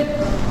trust Him.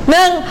 ห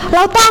นึ่งเร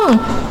าต้อง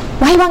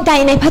ไว้วางใจ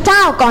ในพระเจ้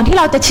าก่อนที่เ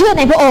ราจะเชื่อ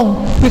ในพระองค์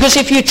Because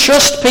if you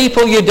trust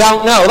people you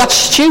don't know, that's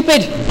stupid.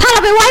 ถ้าเร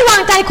าไปไว้วา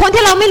งใจคน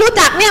ที่เราไม่รู้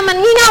จักเนี่ยมัน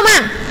งี่เง่ามา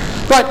ก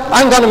Right,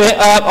 hang on a minute.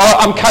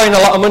 I'm carrying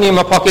a lot of money in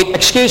my pocket.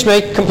 Excuse me,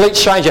 complete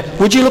stranger.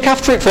 Would you look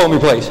after it for me,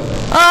 please?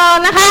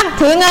 นะคะ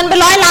ถือเงินไป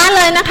100 ล้านเ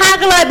ลยนะคะ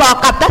ก็เลยบอก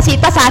กับตาสี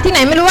ตาสาที่ไหน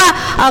ไม่รู้ว่า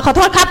ขอโ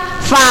ทษครับ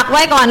ฝากไ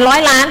ว้ก่อน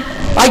100 ล้าน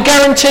I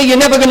guarantee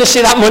you're never going to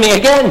see that money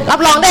again. รับ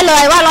รองได้เล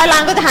ยว่า100 ล้า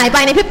นก็จะหายไป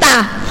ในพริบตา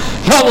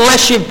Not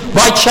unless you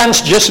by chance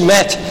just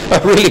met a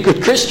really good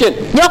Christian.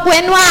 ยกเ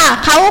ว้นว่า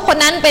เขาคน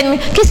นั้นเป็น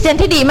คริสเตียน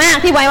ที่ดีมาก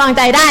ที่ไว้วางใ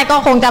จได้ก็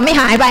คงจะไม่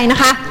หายไปนะ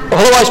คะ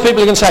Otherwise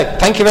people are going to say,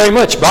 thank you very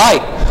much, bye.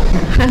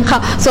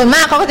 ส่วนม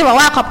ากเขาก็จะบอก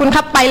ว่าขอบคุณค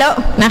รับไปแล้ว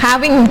นะคะ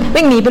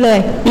วิ่งหนีไปเลย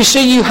You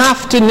see, you have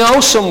to know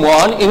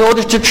someone in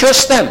order to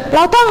trust them. เร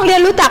าต้องเรีย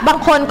นรู้จักบาง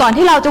คนก่อน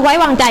ที่เราจะไว้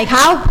วางใจเข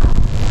า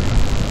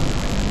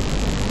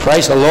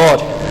Praise the Lord.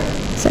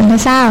 สรรพ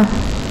เจ้า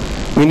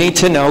We need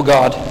to know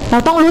God เรา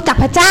ต้องรู้จัก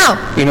พระเจ้า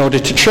in order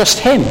to trust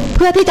Him. เ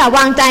พื่อที่จะว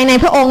างใจใน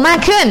พระองค์มาก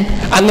ขึ้น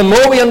And the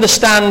more we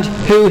understand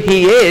who He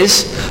is,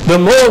 the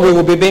more we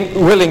will be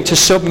willing to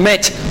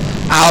submit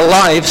our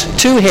lives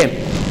to Him.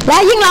 และ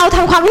ยิ่งเราท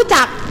ำความรู้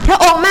จักพระ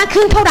องค์มาก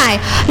ขึ้นเท่าไหร่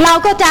เรา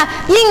ก็จะ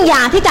ยิ่งอย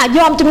ากที่จะย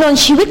อมจำนน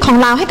ชีวิตของ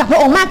เราให้กับพระ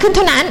องค์มากขึ้นเ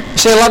ท่านั้น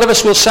So a lot of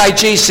us will say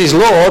Jesus is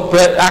Lord,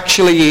 but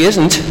actually He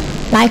isn't.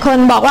 หลายคน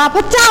บอกว่าพ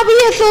ระเจ้าพระ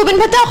เยซูเป็น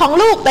พระเจ้าของ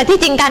ลูกแต่ที่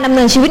จริงการดำเ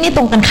นินชีวิตนี้ต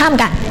รงกันข้าม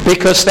กัน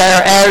Because there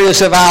are areas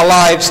of our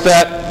lives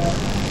that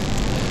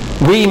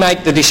we make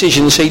the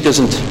decisions, He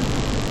doesn't.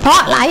 เพรา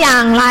ะหลายอย่า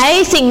งหลาย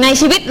สิ่งใน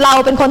ชีวิตเรา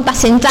เป็นคนตัด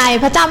สินใจ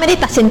พระเจ้าไม่ได้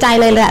ตัดสินใจ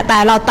เลยแหละแต่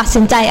เราตัด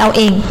สินใจเอาเ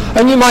อง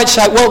And you might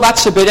say, well,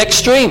 that's a bit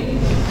extreme.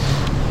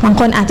 บาง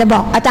คนอาจจะบ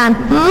อกอาจารย์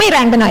ไม่แร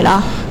งไปหน่อยเหรอ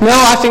No,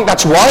 I think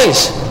that's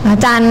wise. อา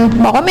จารย์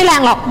บอกว่าไม่แร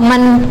งหรอกมั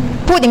น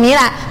พูดอย่างนี้แ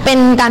หละเป็น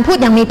การพูด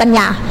อย่างมีปัญญ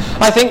า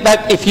I think that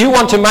if you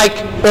want to make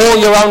all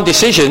your own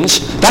decisions,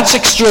 that's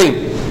extreme.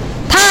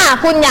 ถ้า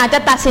คุณอยากจะ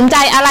ตัดสินใจ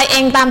อะไรเอ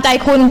งตามใจ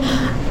คุณ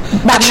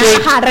แบบนั้นร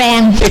าคาแร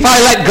ง If I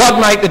let God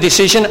make the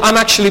decision, I'm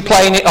actually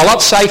playing it a lot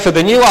safer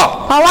than you are.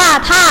 เพราะว่า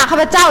ถ้าข้า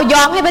พเจ้าย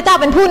อมให้พระเจ้า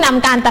เป็นผู้น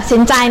ำการตัดสิ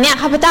นใจเนี่ย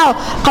ข้าพเจ้า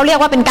เขาเรียก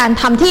ว่าเป็นการ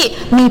ทำที่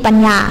มีปัญ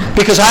ญา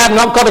Because I have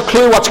not got a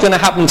clue what's going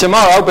to happen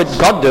tomorrow, but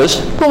God does.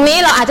 พรุ่งนี้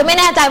เราอาจจะไม่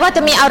แน่ใจว่าจ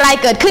ะมีอะไร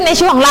เกิดขึ้นใน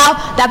ชีวิตของเรา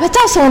แต่พระเ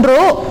จ้าทรง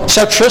รู้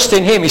So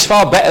trusting Him is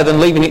far better than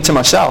leaving it to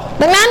myself.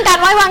 ดังนั้นการ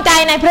ไว้วางใจ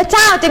ในพระเ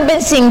จ้าจึงเป็น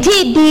สิ่งที่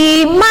ดี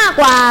มาก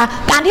กว่า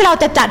การที่เรา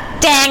จะจัด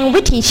แจง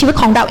วิถีชีวิต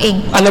ของเราเอง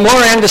And the more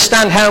I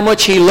understand how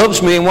much He loves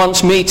me and wants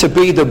me to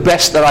be the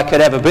best that I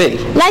could ever be,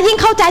 และยิ่ง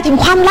เข้าใจถึง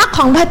ความรักข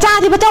องพระเจ้า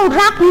ที่พระเจ้า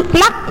รัก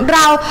เร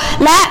า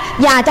และ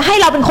อยากจะให้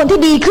เราเป็นคนที่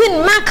ดีขึ้น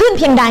มากขึ้นเ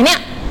พียงใดเนี่ย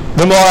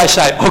the more I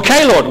say,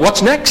 okay Lord,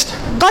 what's next?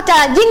 ก็จะ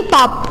ยิ่งต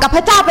อบกับพ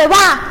ระเจ้าไป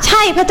ว่าใ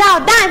ช่พระเจ้า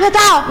ได้พระเ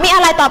จ้ามีอ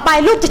ะไรต่อไป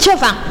ลูกจะเชื่อ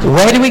ฟัง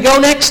Where do we go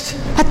next?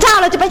 พระเจ้า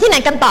เราจะไปที่ไหน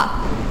กันต่อ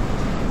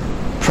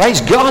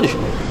Praise God.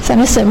 สร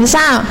รเสริญพระเ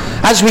จ้า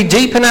As we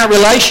deepen our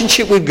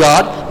relationship with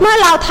God, เมื่อ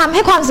เราทำใ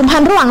ห้ความสัมพั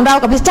นธ์ระหว่างเรา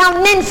กับพระเจ้า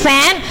แน่นแ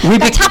ฟ้น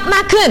กระชับม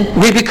ากขึ้น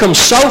we become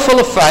so full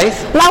of faith,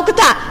 เราก็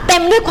จะเต็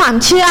มด้วยความ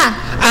เชื่อ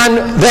and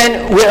then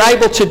we're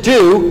able to do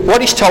what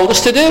He's told us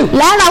to do.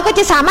 แล้วเราก็จ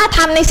ะสามารถ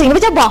ทำในสิ่งที่พ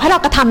ระเจ้าบอกให้เรา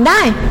กระทำไ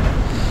ด้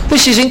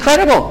This is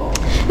incredible.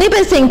 นี่เป็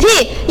นสิ่งที่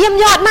เยี่ยม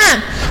ยอดมาก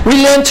We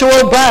learn to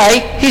obey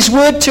His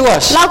word to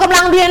us. เรากำ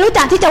ลังเรียนรู้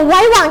จักที่จะไว้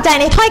วางใจ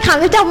ในถ้อยค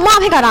ำที่พระเจ้ามอบ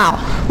ให้กับเรา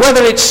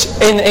Whether it's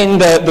in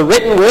the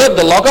written word,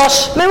 the logos,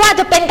 ไม่ว่า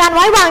จะเป็นการไ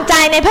ว้วางใจ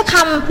ในพระค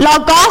ำโล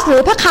โกสหรื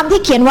อพระคำ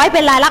ที่เขียนไว้เ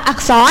ป็นลายลักษณ์อั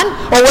กษร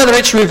or whether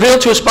it's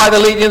revealed to us by the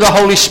leading of the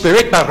Holy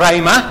Spirit, by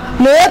Rhema,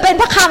 หรือเป็น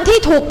พระคำที่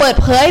ถูกเปิด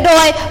เผยโด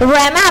ยแร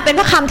มาเป็น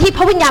พระคำที่พ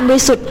ระวิญญาณบ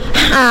ริสุทธิ์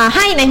ใ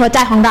ห้ในหัวใจ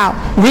ของเรา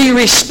we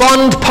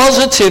respond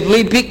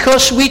positively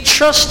because we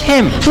trust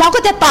Him. เราก็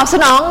จะตอบส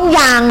นองอ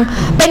ย่าง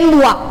เป็นบ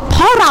วกเพ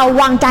ราะเรา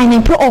วางใจใน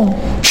พระองค์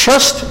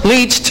Trust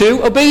leads to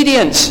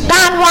obedience. ก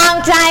ารวาง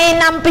ใจ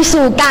นำไป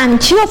สู่การ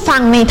เชื่อฟั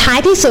งในท้าย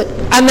ที่สุด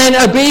And then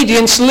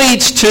obedience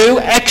leads to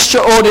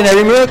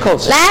extraordinary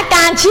miracles. และก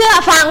ารเชื่อ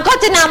ฟังก็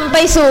จะนำไป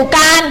สู่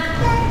การ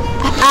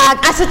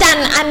อัศจรร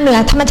ย์อันเหนือ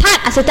ธรรมชา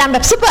ติอัศจรรย์แบ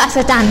บซุปเปอร์อัศ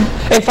จรรย์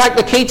In fact,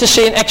 the key to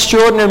seeing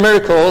extraordinary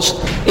miracles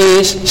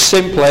is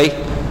simply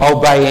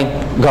obeying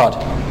God.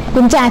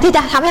 กุญแจที่จ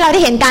ะทำให้เราได้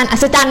เห็นการอั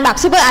ศจรรย์แบบ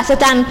ซุปเปอร์อัศ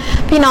จรรย์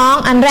พี่น้อง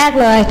อันแรก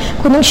เลย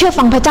คุณต้องเชื่อ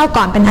ฟังพระเจ้า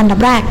ก่อนเป็นอันดับ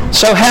แรก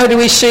So how do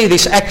we see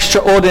this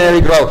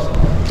extraordinary growth?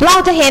 เรา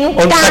จะเห็น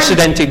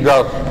Unprecedented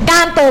growth. ก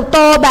ารเติบโต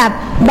แบ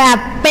บ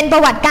เป็นปร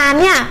ะวัติการ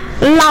เนี่ย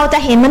เราจะ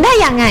เห็นมันได้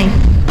อย่างไง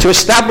To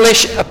establish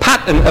a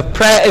pattern of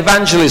prayer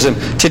evangelism,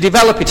 to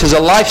develop it as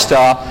a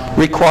lifestyle,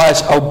 requires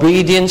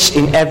obedience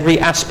in every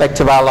aspect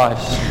of our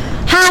lives.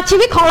 หากชี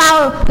วิตของเรา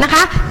นะค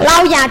ะเรา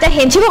อยากจะเ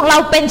ห็นชีวิตของเรา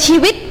เป็นชี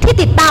วิตที่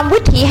ติดตามวิ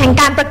ถีแห่ง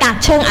การประกาศ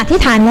เชิงอธิ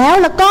ษฐาน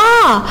แล้วก็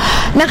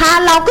นะคะ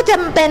เราก็จ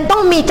ำเป็นต้อ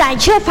งมีใจ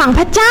เชื่อฟังพ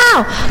ระเจ้า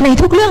ใน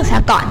ทุกเรื่องเสี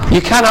ยก่อน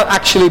You cannot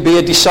actually be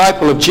a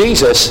disciple of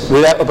Jesus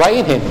without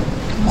obeying him.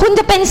 คุณ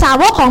จะเป็นสา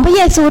วกของพระเ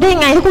ยซูได้ยั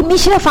งไงถ้าคุณไม่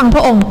เชื่อฟังพ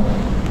ระองค์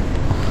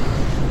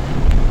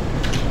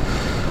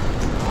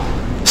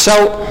So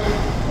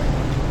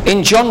in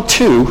John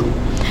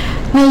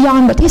ในยอห์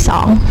นบทที่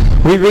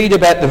2 we read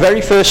about the very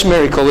first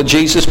miracle that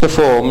Jesus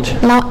performed.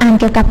 เราอ่าน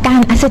เกี่ยวกับกา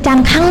รอัศจรร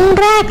ย์ครั้ง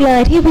แรกเล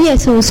ยที่พระเย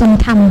ซูทรง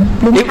ท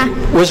ำรู้ไหมคะ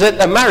It was at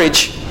a marriage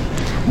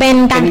เป็น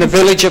การ in the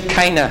village of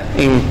Cana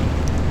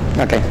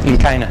in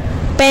Cana.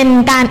 เป็น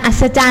การอั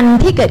ศจรรย์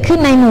ที่เกิดขึ้น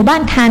ในหมู่บ้า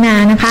นคานา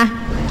นะคะ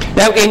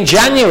Now in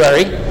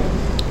January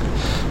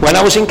when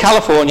I was in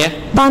California,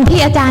 ตอนที่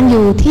อาจารย์อ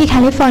ยู่ที่แค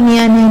ลิฟอร์เนี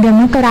ยในเดือน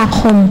มกรา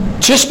คม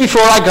just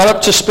before I got up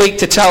to speak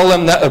to tell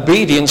them that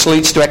obedience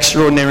leads to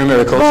extraordinary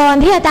miracles, ก่อน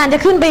ที่อาจารย์จะ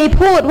ขึ้นไป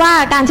พูดว่า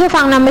การเชื่อ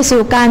ฟังนำไป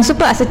สู่การซุปเ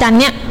ปอร์อัศจรรย์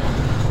เนี่ย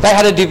they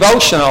had a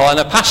devotional and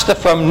a pastor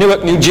from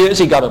Newark, New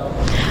Jersey got up.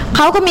 เข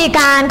าก็มี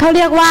การเขาเ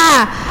รียกว่า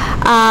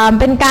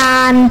เป็นกา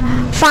ร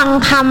ฟัง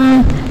ค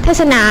ำเท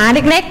ศนาเ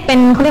ล็กๆเป็น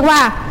เขาเรียกว่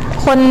า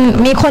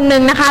มีคนหนึ่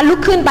งนะคะลุก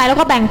ขึ้นไปแล้ว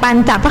ก็แบ่งปัน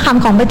จากพระค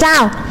ำของพระเจ้า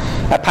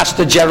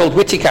Pastor Gerald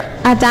Whittaker.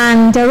 อาจาร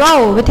ย์เจอรัล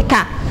ด์วิทติก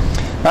ะ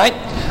Right?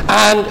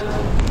 And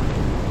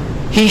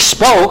he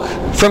spoke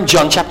from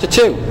John chapter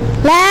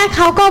 2. และเข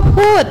าก็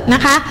พูดน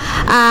ะคะ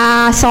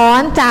สอ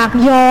นจาก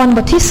ยอห์นบ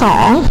ทที่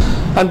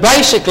2 And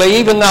basically,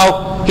 even though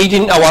he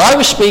didn't know what I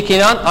was speaking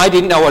on, I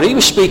didn't know what he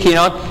was speaking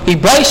on, he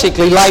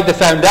basically laid the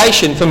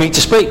foundation for me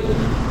to speak.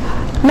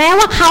 แม้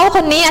ว่าเขาค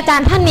นนี้อาจาร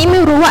ย์ท่านนี้ไ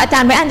ม่รู้ว่าอาจา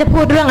รย์ไบรอันจะ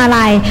พูดเรื่องอะไร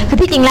คือ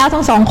ที่จริงแล้ว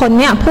ทั้งสองคน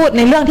เนี่ยพูดใ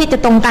นเรื่องที่จะ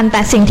ตรงกันแ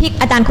ต่สิ่งที่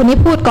อาจารย์คนนี้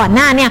พูดก่อนห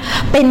น้าเนี่ย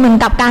เป็นเหมือน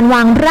กับการว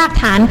างราก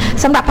ฐาน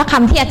สำหรับพระค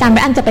ำที่อาจารย์ไบร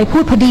อันจะไปพู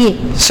ดพอดี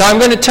So I'm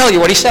going to tell you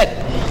what he said.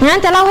 งั้น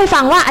จะเล่าให้ฟั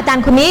งว่าอาจาร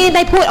ย์คนนี้ไ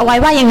ด้พูดเอาไว้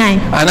ว่ายังไง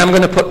And I'm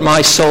going to put my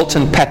salt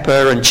and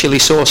pepper and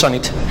chili sauce on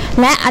it.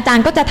 และอาจาร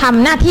ย์ก็จะท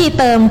ำหน้าที่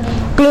เติม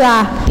เกลือ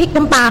พริก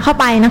น้ำปลาเข้า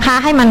ไปนะคะ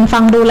ให้มันฟั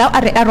งดูแล้ว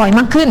อร่อยม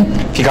ากขึ้น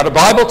If you got a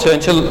Bible, turn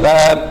to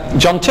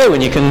John 2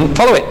 and you can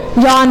follow it.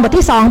 ยอห์นบท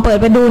ที่2เปิด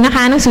ไปดูนะค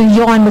ะหนังสือ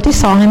ยอห์นบทที่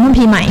2ในพระคัม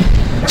ภีร์ใหม่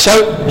So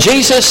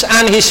Jesus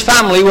and his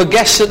family were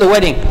guests at the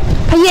wedding.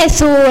 พระเย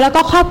ซูแล้ว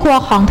ก็ครอบครัว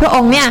ของพระอ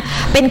งค์เนี่ย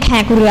เป็นแข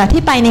กเรือ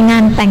ที่ไปในงา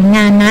นแต่งง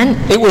านนั้น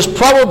It was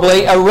probably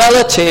a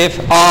relative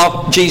of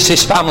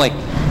Jesus' family.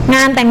 ง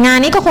านแต่งงาน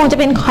นี้ก็คงจะ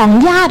เป็นของ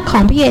ญาติขอ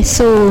งพระเย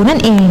ซูนั่น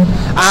เอง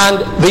And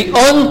the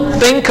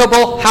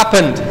unthinkable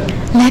happened.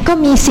 และก็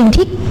มีสิ่ง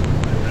ที่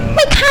ไ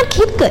ม่คาด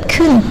คิดเกิด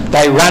ขึ้น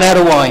They ran out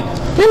of wine.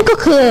 นั่นก็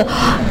คือ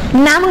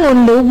น้ำองุ่น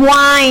หรือไว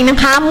น์นะ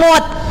คะหม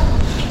ด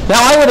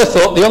Now I would have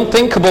thought the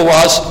unthinkable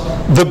was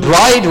the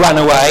bride ran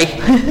away.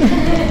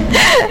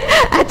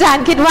 อาจาร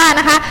ย์คิดว่า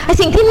นะคะไอ้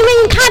สิ่งที่ไม่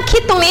คาดคิ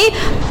ดตรงนี้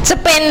จะ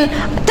เป็น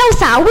เจ้า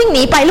สาววิ่งห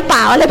นีไปหรือเป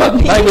ล่าอะไรแบบ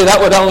นี้ Maybe that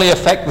would only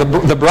affect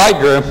the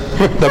bridegroom.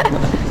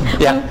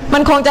 Yeah. มั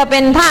นคงจะเป็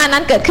นถ้า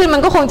นั้นเกิดขึ้นมั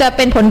นก็คงจะเ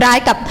ป็นผลร้าย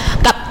กับ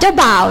เจ้า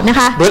บ่าวนะ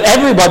คะ But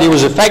everybody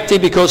was affected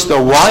because the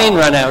wine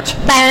ran out.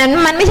 แต่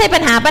มันไม่ใช่ปั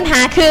ญหา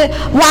คือ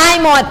ไว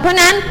น์หมดเพราะ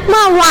นั้นเ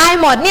มื่อไวน์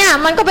หมดเนี่ย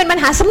มันก็เป็นปัญ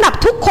หาสำหรับ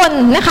ทุกคน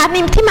นะคะ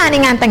ที่มาใน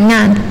งานแต่งง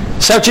าน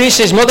So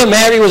Jesus' mother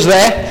Mary was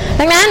there.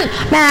 ดังนั้น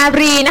มา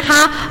รีนะค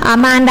ะ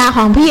มารดาข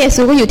องพระเย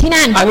ซูก็อยู่ที่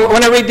นั่น And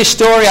when I read this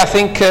story, I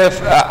think of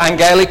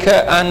Angelica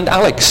and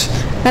Alex.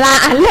 เวลา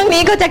อ่านเรื่อง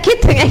นี้ก็จะคิด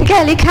ถึงแองเจ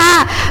ลิกา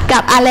กั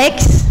บอเล็ก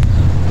ซ์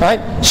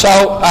Right? So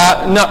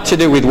not to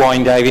do with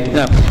wine, David.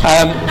 No.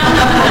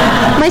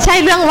 ไม่ใช่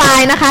เรื่องไว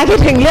น์นะคะคิด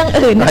ถึงเรื่อง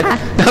อื่นนะคะ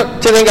No,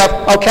 to think of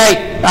okay.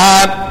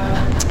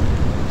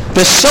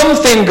 There's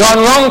something gone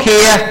wrong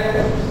here.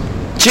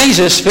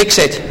 Jesus, fix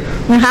it.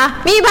 นะคะ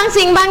มีบาง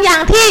สิ่งบางอย่า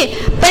งที่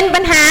เป็นปั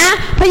ญหา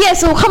พระเย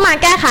ซูเข้ามา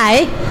แก้ไข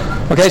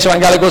Okay, so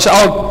Angelica will say,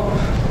 "Oh,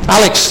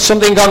 Alex,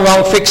 something gone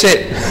wrong. Fix it."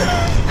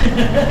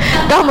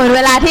 ก็เหมือนเว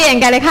ลาที่แอง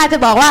เจลิกาจะ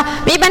บอกว่า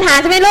มีปัญหา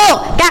ใช่ไหมลูก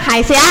แก้ไข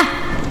เสีย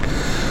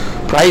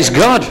Praise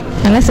God.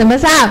 และสมพร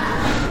ะเจ้า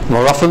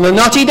More often than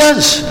not, he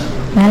does.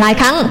 หลาย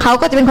ครั้งเขา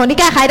ก็จะเป็นคนที่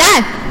แก้ไขได้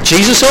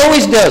Jesus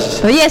always does.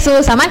 พระเยซู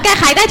สามารถแก้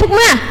ไขได้ทุกเ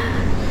มื่อ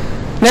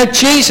Now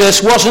Jesus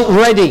wasn't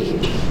ready.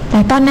 แต่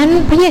ตอนนั้น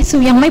พระเยซู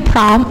ยังไม่พ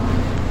ร้อม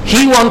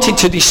He wanted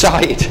to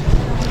decide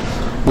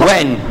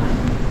when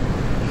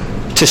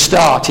to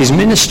start his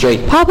ministry.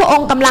 เพราะพระอ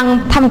งค์กำลัง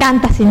ทำการ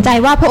ตัดสินใจ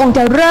ว่าพระองค์จ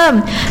ะเริ่ม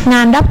ง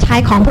านรับใช้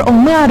ของพระอง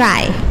ค์เมื่อไหร่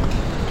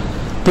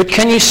But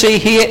can you see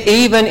here,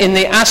 even in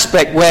the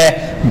aspect where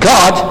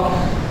God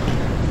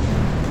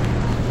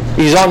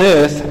is on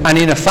earth and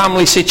in a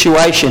family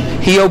situation,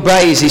 he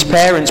obeys his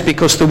parents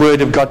because the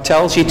word of God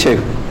tells you to.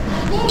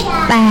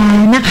 แต่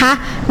นะคะ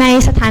ใน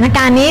สถานก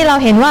ารณ์นี้เรา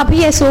เห็นว่าพระ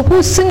เยซูผู้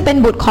ซึ่งเป็น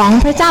บุตรของ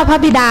พระเจ้าพระ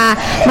บิดา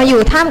มาอยู่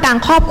ท่ามกลาง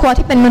ครอบครัว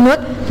ที่เป็นมนุษ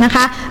ย์นะค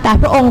ะแต่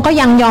พระองค์ก็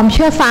ยังยอมเ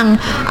ชื่อฟัง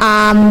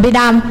บิด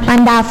ามา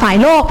รดาฝ่าย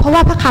โลกเพราะว่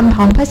าพระคำข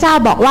องพระเจ้า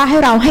บอกว่าให้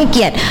เราให้เ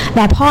กียรติแ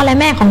ด่พ่อและ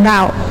แม่ของเรา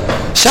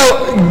So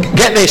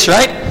get this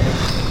right.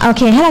 โอเ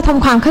คให้เราท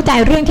ำความเข้าใจ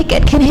เรื่องที่เกิ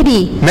ดขึ้นให้ดี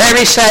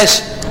Mary says,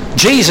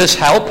 "Jesus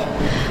help."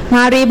 ม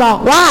ารีบอก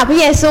ว่าพระ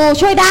เยซู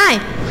ช่วยได้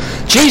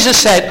Jesus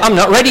said, "I'm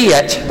not ready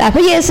yet." แต่พ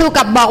ระเยซูก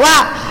ลับบอกว่า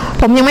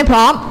ผมยังไม่พ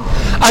ร้อม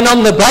And on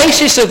the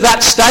basis of that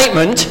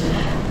statement,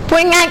 พูด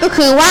ง่ายก็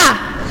คือว่า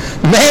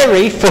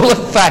Mary, full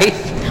of faith,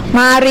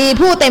 มารี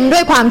ผู้เต็มด้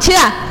วยความเชื่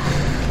อ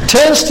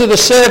turns to the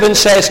servant and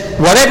says,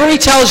 "Whatever he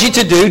tells you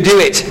to do, do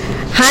it."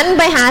 หันไ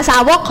ปหาสา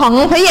วกของ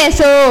พระเย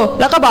ซู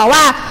แล้วก็บอก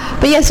ว่า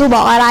พระเยซูบ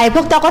อกอะไรพ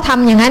วกเจ้าก็ท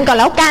ำอย่างนั้นก่อน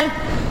แล้วกัน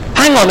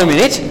Hang on a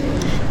minute.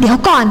 เดี๋ยว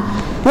ก่อน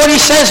What he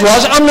says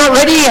was, "I'm not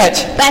ready yet."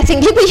 แต่สิ่ง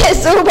ที่พระเย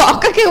ซูบอก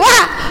ก็คือว่า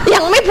ยั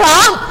งไม่พร้อ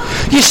ม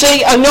You see,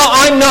 I'm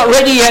not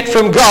ready yet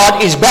from God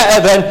is better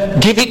than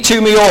give it to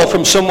me all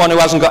from someone who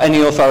hasn't got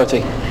any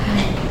authority.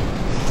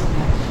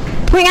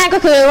 พูดง่ายก็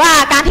คือว่า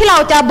การที่เรา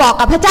จะบอก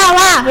กับพระเจ้า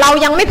ว่าเรา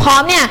ยังไม่พร้อ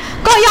มเนี่ย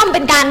ก็ย่อมเป็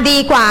นการดี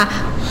กว่า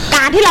ก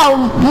ารที่เรา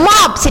ม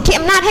อบสิทธิ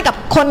อำนาจให้กับ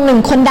คนหนึ่ง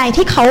คนใด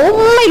ที่เขา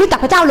ไม่รู้จัก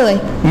พระเจ้าเลย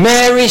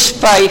Mary's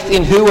faith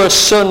in who her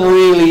son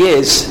really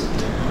is,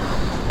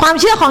 ความ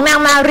เชื่อของนาง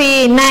มารี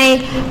ใน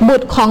บุ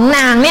ตรของน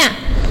างเนี่ย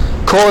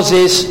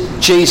causes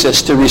Jesus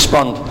to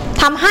respond.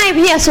 ทำให้พ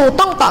ระเยซู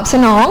ต้องตอบส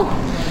นอง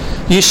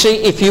You see,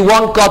 if you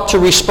want God to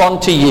respond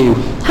to you,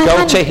 go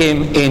to him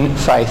in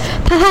faith.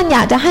 ถ้าท่านอย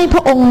ากจะให้พร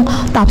ะองค์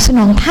ตอบสน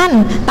องท่าน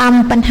ตาม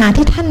ปัญหา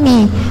ที่ท่านมี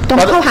ต้อง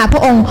เข้าหาพร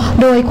ะองค์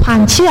โดยควา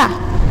มเชื่อ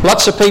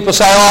Lots of people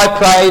say, "Oh, I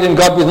prayed and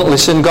God didn't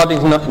listen. God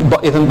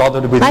isn't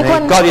bothered with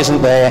me. God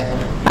isn't there."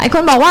 หลายค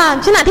นบอกว่า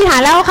ฉันอธิษฐา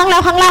นแล้วครั้งแล้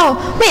วครั้งเล่า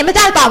ไม่เห็นพระเ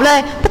จ้าตอบเลย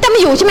พระเจ้าไ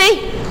ม่อยู่ใช่ไหม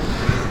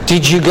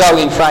Did you go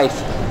in faith?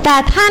 แต่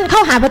ท่านเข้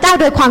าหาพระเจ้า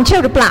โดยความเชื่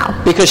อหรือเปล่า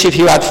Because if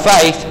you had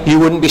faith, you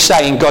wouldn't be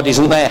saying God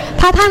isn't there.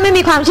 ถ้าท่านไม่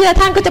มีความเชื่อ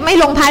ท่านก็จะไม่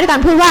ลงท้ายด้วยกา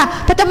รพูดว่า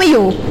พระเจ้าไม่อ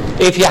ยู่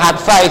If you had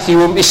faith, you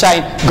wouldn't be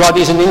saying God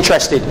isn't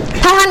interested.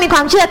 ถ้าท่านมีคว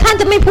ามเชื่อท่าน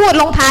จะไม่พูด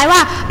ลงท้ายว่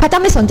าพระเจ้า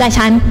ไม่สนใจ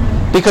ฉัน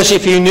Because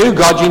if you knew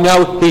God, you know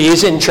He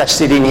is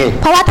interested in you.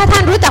 เพราะว่าถ้าท่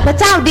านรู้จักพระ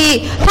เจ้าดี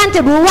ท่านจ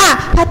ะรู้ว่า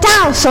พระเจ้า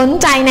สน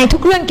ใจในทุ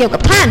กเรื่องเกี่ยวกั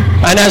บท่าน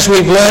And as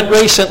we've learned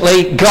recently,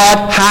 God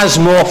has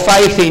more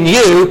faith in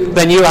you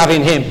than you have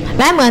in Him.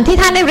 และเหมือนที่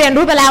ท่านได้เรียน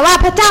รู้ไปแล้วว่า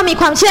พระเจ้ามี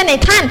ความเชื่อใน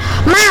ท่าน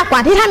มากกว่า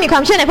ที่ท่านมีคว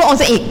ามเชื่อในพระองค์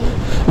ซะอีก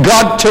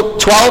God took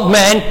 12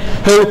 men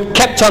who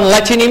kept on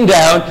letting him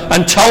down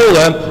and told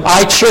them, "I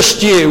trust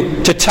you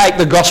to take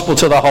the gospel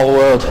to the whole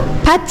world."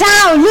 พระเจ้า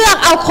เลือก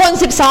เอาคน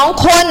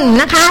12คน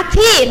นะคะ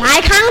ที่หลาย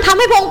ครั้งทำใ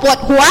ห้พระองค์ปวด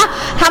หัว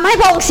ทำให้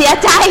พระองค์เสีย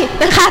ใจ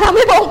นะคะทำใ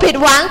ห้พระองค์ผิด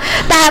หวัง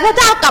แต่พระเ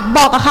จ้ากลับบ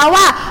อกกับเขา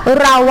ว่า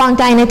เราวาง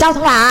ใจในเจ้า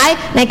ทั้งหลาย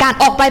ในการ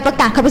ออกไปประ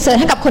กาศข่าวประเสริฐ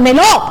ให้กับคนใน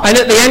โลก And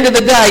at the end of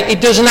the day, it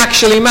doesn't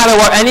actually matter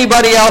what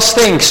anybody else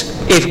thinks.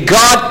 If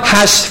God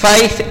has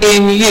faith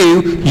in you,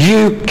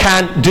 you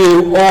can do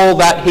all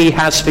that He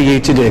has for you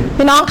to do.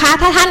 พี่น้องคะ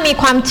ถ้าท่านมี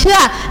ความเชื่อ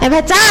ในพ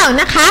ระเจ้า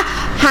นะคะ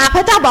หากพ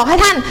ระเจ้าบอกให้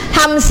ท่านท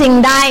ำสิ่ง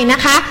ใดนะ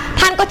คะ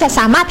ท่านก็จะส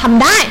ามารถท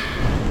ำได้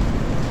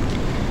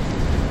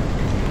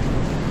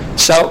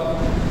So,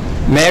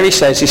 Mary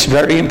says this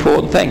very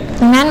important thing.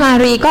 ดังนั้นมา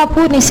รีก็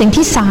พูดในสิ่ง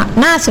ที่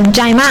น่าสนใ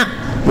จมาก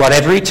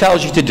Whatever He tells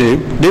you to do,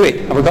 do it.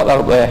 Have we got that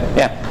up there?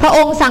 Yeah. พระอ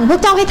งค์สั่งพวก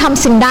เจ้าให้ท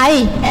ำสิ่งใด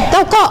เจ้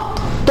าก็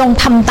จง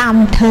ทำตาม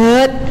เถิ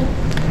ด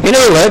In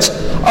other words,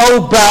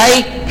 obey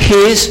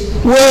His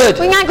word.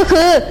 ง่ายๆก็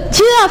คือเ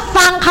ชื่อ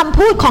ฟังคำ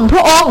พูดของพร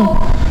ะองค์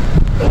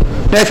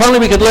Now, if only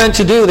we could learn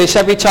to do this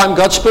every time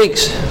God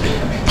speaks.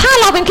 ถ้า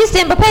เราเป็นคริสเ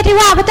ตียนประเภทที่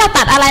ว่าพระเจ้าต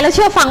รัสอะไรแล้วเ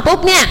ชื่อฟังปุ๊บ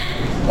เนี่ย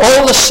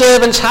All the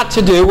servants had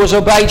to do was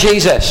obey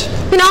Jesus.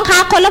 พี่น้องคะ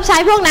คนรับใช้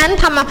พวกนั้น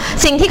ท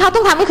ำสิ่งที่เขาต้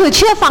องทำก็คือเ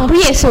ชื่อฟังพร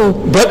ะเยซู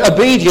But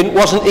obedience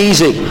wasn't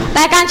easy. แ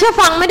ต่การเชื่อ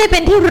ฟังไม่ได้เป็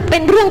น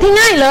เรื่องที่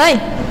ง่ายเลย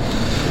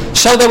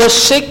So there were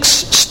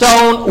 6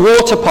 stone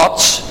water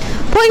pots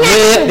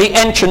near the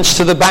entrance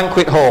to the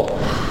banquet hall.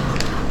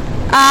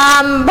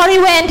 บริ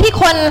เวณที่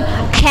คน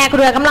แขกเ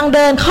รือกำลังเ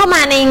ดินเข้าม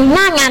าในห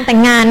น้างานแต่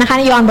งงานนะคะใ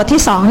นยอห์นบท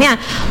ที่2เนี่ย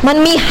มัน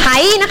มีไห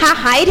นะคะ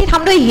ไหที่ท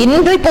ำด้วยหิน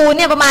ด้วยปูนเ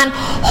นี่ยประมาณ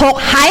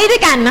6ไหด้ว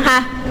ยกันนะคะ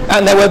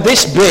And they were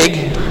this big.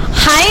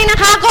 ไหนะ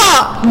คะก็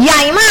ให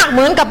ญ่มากเห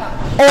มือนกับ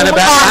องค์มัง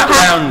กร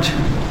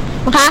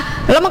นะคะ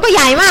แล้วมันก็ใ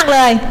หญ่มากเล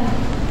ย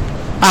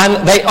And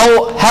they all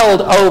held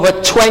over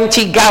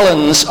 20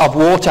 gallons of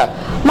water.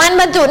 มัน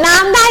บรรจุน้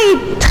ำได้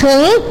ถึ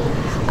ง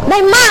ได้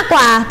มากก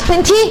ว่า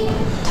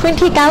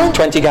20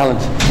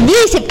 gallons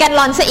 20 แกลล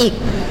อนซะอีก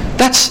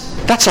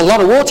That's a lot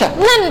of water.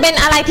 นั่นเป็น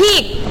อะไรที่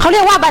เขาเรี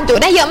ยกว่าบรรจุ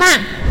ได้เยอะมาก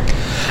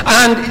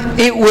And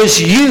it was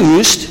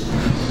used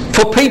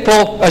for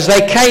people as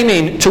they came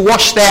in to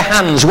wash their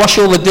hands, wash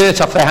all the dirt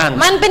off their hands.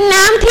 มันเป็น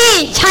น้ำที่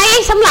ใช้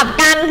สำหรับ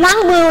การล้าง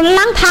มือ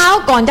ล้างเท้า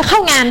ก่อนจะเข้า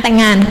งานแต่ง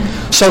งาน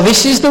So this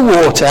is the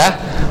water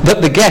that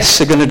the guests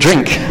are going to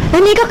drink. และ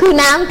นี่ก็คือ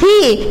น้ำที่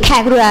แข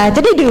กเรือจ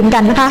ะได้ดื่มกั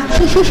นนะคะ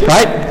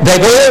Right?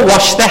 They've all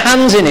washed their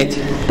hands in it.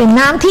 เป็น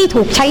น้ำที่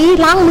ถูกใช้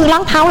ล้างมือล้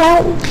างเท้าแล้ว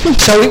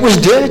So it was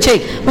dirty.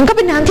 มันก็เ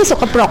ป็นน้ำที่ส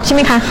กปรกใช่ไห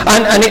มคะ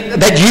And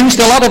they'd used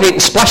a lot of it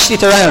and splashed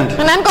it around.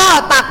 ดังนั้นก็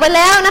ตักไปแ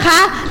ล้วนะคะ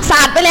ส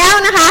าดไปแล้ว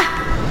นะคะ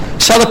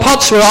So the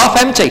pots were half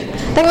empty.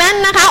 ดังนั้น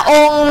นะคะอ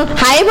งค์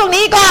ไหพวก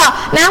นี้ก็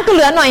น้ำก็เห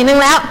ลือหน่อยนึง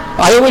แล้ว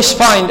I always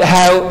find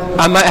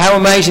how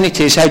amazing it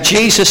is how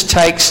Jesus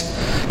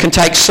can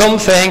take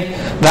something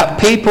that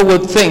people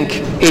would think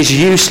is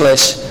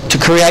useless to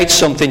create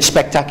something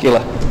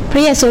spectacular. พร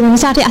ะเยซูเป็นพร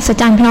ะเจ้าที่อัศ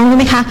จรรย์พี่น้องรู้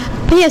ไหมคะ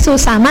พระเยซู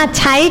สามารถ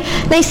ใช้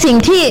ในสิ่ง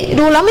ที่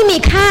ดูแล้วไม่มี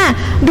ค่า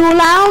ดู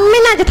แล้วไ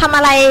ม่น่าจะทำอ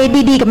ะไร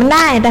ดีๆกับมันไ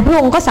ด้แต่พระ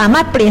องค์ก็สามา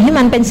รถเปลี่ยนให้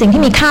มันเป็นสิ่ง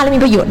ที่มีค่าและมี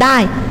ประโยชน์ได้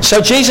So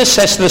Jesus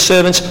says to the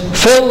servants,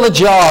 fill the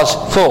jars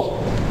full.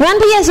 งั้น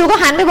พระเยซูก็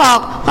หันไปบอก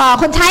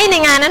คนใช้ใน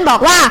งานนั้นบอ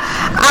กว่า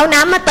เอา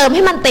น้ำมาเติมใ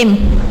ห้มันเต็ม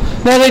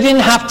Now they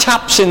didn't have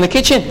taps in the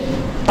kitchen.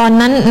 ตอน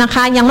นั้นนะค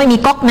ะยังไม่มี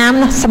ก๊อกน้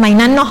ำนะสมัย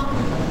นั้นเนาะ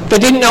They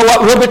didn't know what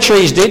rubber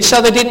trees did, so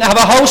they didn't have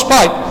a hose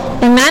pipe.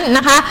 ดังนั้นน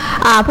ะคะ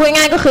พูด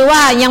ง่ายๆก็คือว่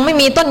ายังไม่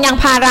มีต้นยาง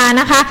พารา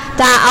นะคะ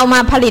จะเอามา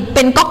ผลิตเ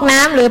ป็นก๊อกน้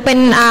ำหรือเป็น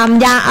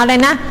ยางอะไร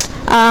นะ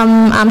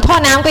ท่อ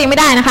น้ำก็ยังไม่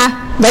ได้นะคะ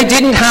They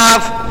didn't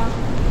have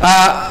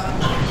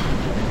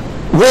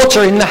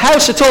water in the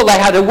house at all. They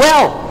had a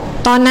well.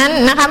 ตอนนั้น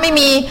นะคะไม่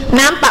มี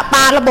น้ำประป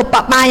าระบบปร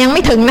ะปายังไ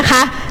ม่ถึงนะค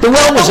ะ The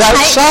well was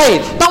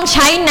outside. ต้องใ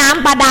ช้น้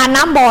ำบาดาล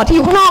น้ำบ่อที่อ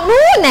ยู่ข้างนอกนู่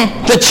นเนี่ย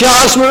The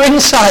jars were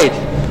inside.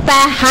 แต่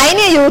ไหเ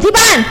นี่ยอยู่ที่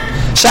บ้าน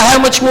So how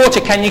much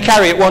water can you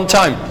carry at one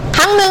time? ค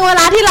รั้งหนึ่งเว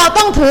ลาที่เรา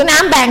ต้องถือน้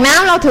ำแบกน้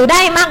ำเราถือได้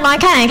มากน้อย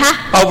แค่ไหนคะ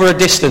Over a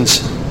distance.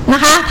 น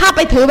ะคะถ้าไป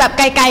ถือแบบไ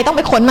กลๆต้องไ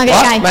ปขนมาไ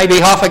กล What? Maybe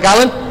half a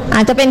gallon? ๆอ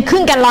าจจะเป็นครึ่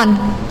งแกลลอน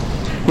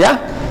Yeah.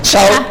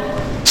 So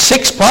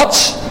 6 pots.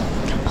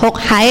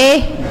 6 ไห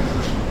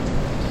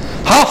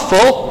Half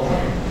full.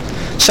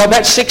 So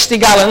about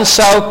 60 gallons.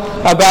 So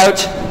about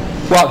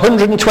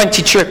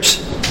 120 trips.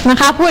 นะ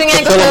คะพูดง่า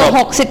ยๆก็คือ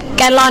60 แ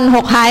กลลอน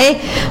6 ไห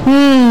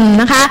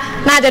นะคะ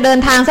น่าจะเดิน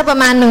ทางสักประ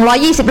มาณ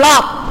120 รอ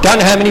บ Don't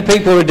know how many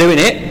people are doing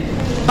it.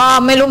 ก็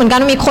ไม่รู้เหมือนกัน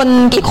ว่ามีคน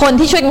กี่คน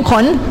ที่ช่วยกันข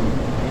น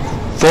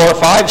 4 or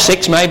 5,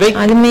 6 maybe.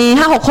 อาจจะมี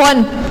 5-6 คน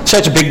So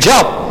it's a big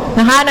job.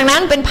 นะคะดังนั้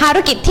นเป็นภาร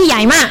กิจที่ให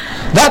ญ่มาก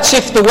That's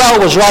if the well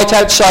was right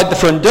outside the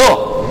front door.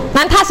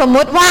 นั้นถ้าสม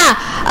มุติว่า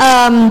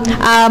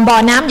บ่อ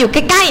น้ำอยู่ใ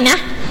กล้ๆนะ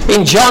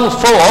In John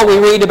 4, we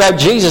read about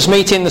Jesus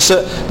meeting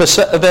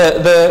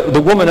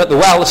the woman at the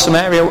well, the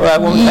Samaria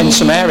woman in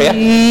Samaria.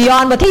 ยอ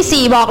ห์นบท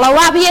ที่ 4 บอกเรา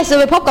ว่าพระเยซู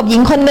ไปพบกับหญิ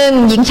งคนหนึ่ง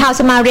หญิงชาว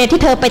สมาเรีย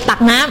ที่เธอไปตัก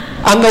น้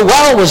ำ And the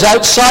well was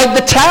outside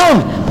the town.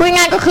 พูด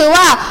ง่ายๆก็คือ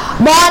ว่า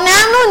บ่อน้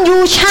ำนู่นอ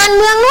ยู่ชาน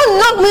เมืองนู่น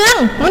นอกเมือง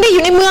ไม่ได้อ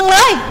ยู่ในเมืองเล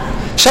ย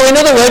So in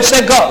other words,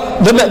 they've got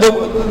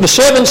the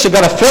servants have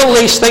got to fill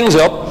these things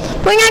up.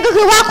 พูดง่ายๆก็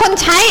คือว่าคน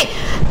ใช้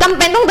จำเ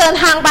ป็นต้องเดิน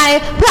ทางไป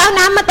เพื่อเอา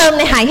น้ำมาเติมใ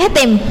นไหให้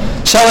เต็ม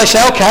So they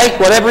say, okay,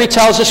 whatever he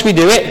tells us, we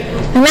do it.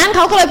 ดังนั้นเข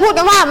าก็เลยพูด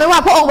กันว่าไม่ว่า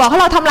พระองค์บอกให้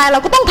เราทำอะไรเรา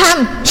ก็ต้องท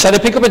ำ So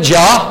they pick up a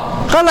jar.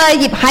 ก็เลย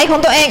หยิบไหของ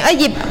ตัวเอง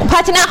หยิบภา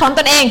ชนะของต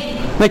นเอง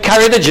They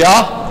carry the jar.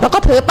 แล้วก็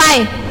ถือไป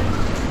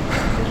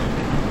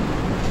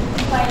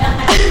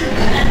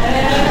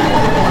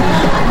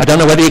I don't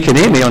know whether you can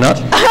hear me or not.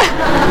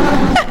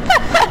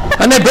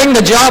 And they bring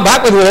the jar back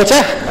with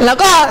water. แล้ว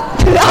ก็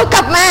ถือเอาก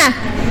ลับมา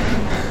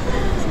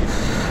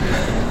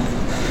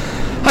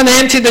And they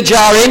empty the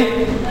jar in.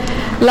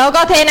 แล้ว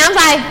ก็เทน้ำใ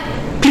ส่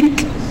Plink.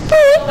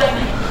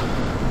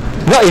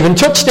 Not even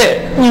touched it.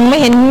 ยังไม่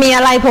เห็นมีอ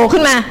ะไรโผล่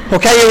ขึ้นมา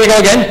Okay, here we go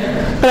again.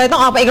 ก็เลยต้อ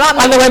งออกไปอีกรอบ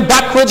And they went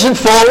backwards and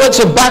forwards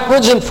and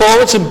backwards and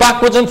forwards and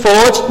backwards and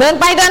forwards. เดิน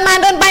ไปเดินมา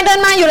เดินไปเดิน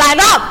มาอยู่หลาย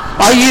รอบ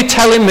Are you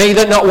telling me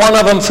that not one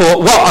of them thought,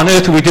 what on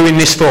earth are we doing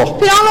this for?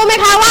 พี่น้องรู้ไหม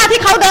คะว่า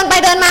ที่เขาเดินไป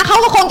เดินมาเขา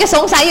ก็คงจะส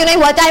งสัยอยู่ใน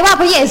หัวใจว่า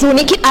พระเยซู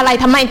นี้คิดอะไร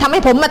ทำให้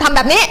ผมมาทำแ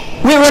บบนี้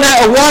We run out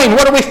of wine.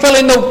 What are we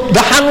filling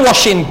the hand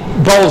washing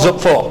bowls up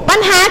for? ปัญ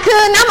หาคื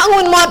อน้ำอ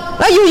งุ่นหมด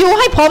แล้วอยู่ๆ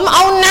ให้ผมเอ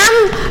าน้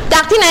ำจ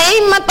ากที่ไหน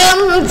มาเติม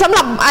สำห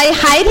รับไอ้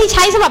ไหที่ใ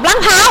ช้สำหรับล้าง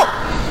เท้า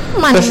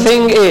The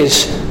thing is,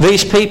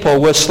 these people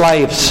were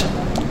slaves.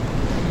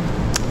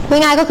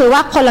 ง่ายๆก็คือว่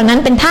าคนเหล่านั้น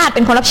เป็นทาสเ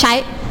ป็นคนรับใช้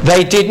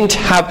They didn't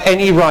have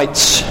any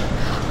rights.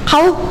 เข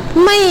า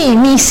ไม่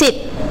มีสิท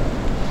ธิ์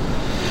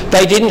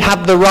They didn't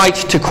have the right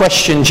to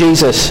question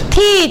Jesus.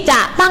 ที่จะ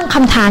ตั้งค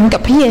ำถามกั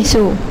บพระเย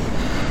ซู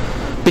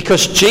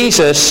Because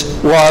Jesus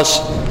was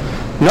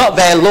not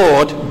their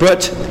Lord, but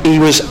he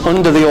was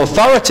under the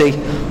authority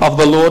of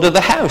the Lord of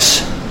the house.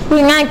 พู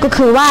ดง่ายก็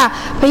คือว่า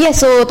พระเย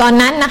ซูตอน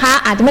นั้นนะคะ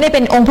อาจจะไม่ได้เ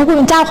ป็นองค์พระผู้เ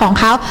ป็นเจ้าของ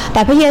เขาแ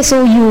ต่พระเยซู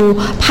อยู่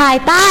ภาย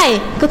ใต้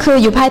ก็คือ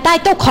อยู่ภายใต้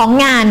เจ้าของ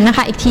งานนะค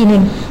ะอีกทีหนึ่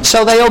ง So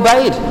they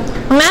obeyed.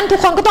 ดังนั้นทุก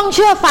คนก็ต้องเ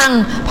ชื่อฟัง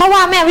เพราะว่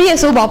าแม่พระเย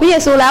ซูบอกพระเย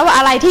ซูแล้วว่า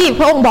อะไรที่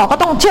พระองค์บอกก็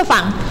ต้องเชื่อฟั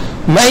ง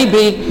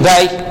Maybe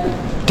they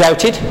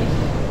doubted.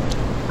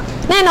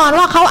 แน่นอน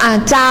ว่าเขาอา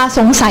จจะส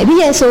งสัยพระ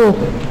เยซู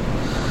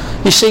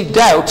You see,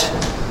 doubt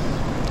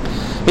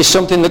is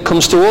something that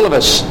comes to all of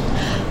us.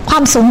 ควา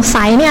มสง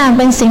สัยเนี่ยเ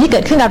ป็นสิ่งที่เกิ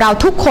ดขึ้นกับเรา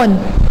ทุกคน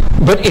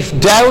But if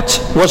doubt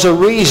was a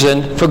reason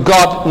for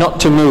God not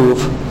to move,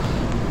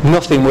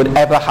 nothing would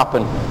ever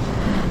happen.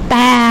 แ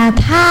ต่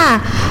ถ้า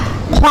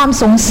ความ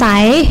สงสั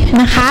ย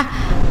นะคะ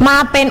มา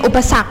เป็นอุป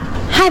สรรค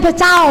ให้พระ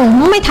เจ้า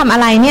ไม่ทำอะ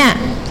ไรเนี่ย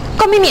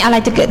ก็ไม่มีอะไร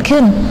จะเกิด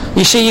ขึ้น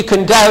You see, you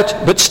can doubt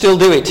but still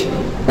do it.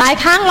 หลาย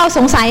ครั้งเราส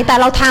งสัยแต่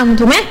เราทำ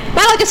ถูกไหมแ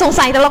ม้เราจะสง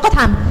สัยแต่เราก็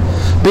ท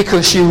ำ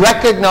because you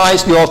recognize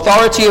the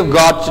authority of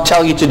God to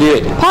tell you to do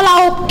it เพราะเรา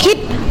คิด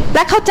แล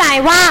ะเข้าใจ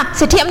ว่า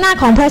สิทธิอำนาจ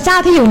ของพระเจ้า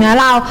ที่อยู่เหนือ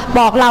เรา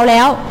บอกเราแ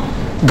ล้ว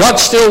God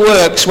still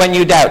works when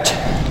you doubt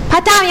พร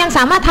ะเจ้ายังส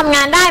ามารถทำง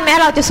านได้แม้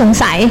เราจะสง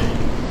สัย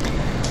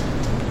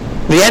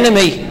The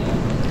enemy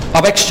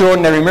of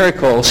extraordinary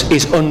miracles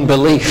is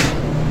unbelief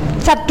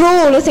ศัตรู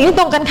หรือสิ่งที่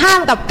ตรงกันข้าม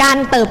กับการ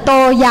เติบโต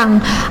อย่าง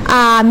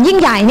ยิ่ง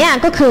ใหญ่เนี่ย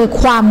ก็คือ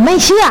ความไม่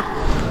เชื่อ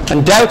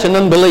and doubt and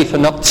unbelief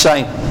are not the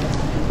same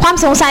ความ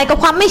สงสัยกับ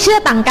ความไม่เชื่อ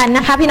ต่างกันน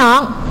ะคะพี่น้อง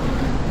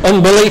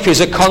Unbelief is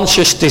a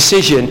conscious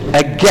decision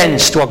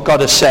against what God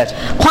has said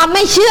ความไ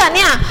ม่เชื่อเ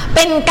นี่ยเ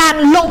ป็นการ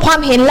ลงความ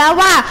เห็นแล้ว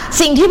ว่า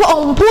สิ่งที่พระอ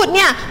งค์พูดเ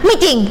นี่ยไม่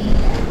จริง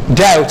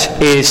Doubt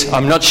is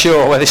I'm not sure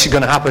whether this is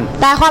going to happen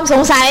แต่ความส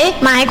งสัย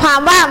หมายความ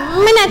ว่า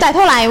ไม่แน่ใจเ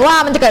ท่าไหร่ว่า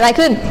มันจะเกิดอะไร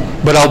ขึ้น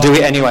But I'll do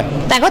it anyway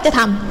แต่ก็จะท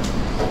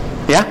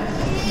ำ Yeah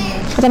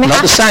เข้าใจไหมค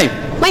ะ Not the same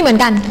ไม่เหมือน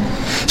กัน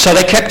So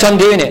they kept on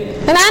doing it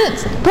ดังนั้น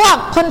พวก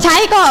คนใช้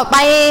ก็ไป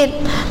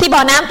ที่บ่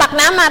อน้ำตัก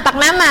น้ำ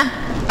มา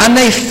And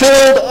they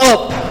filled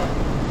up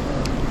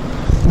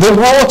the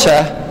water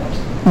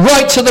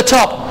right to the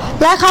top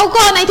และเขา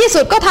ก็ในที่สุ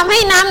ดก็ทำให้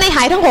น้ำในห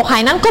ายทั้ง6หา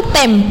ยนั้นก็เ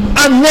ต็ม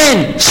And then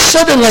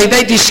suddenly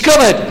they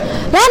discovered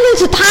และใน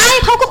สุดท้าย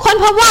เขาก็ค้น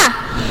พบว่า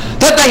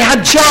that they had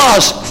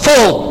jars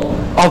full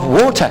of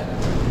water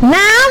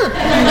น้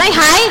ำใน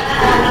หาย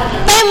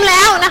เต็มแ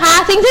ล้วนะคะ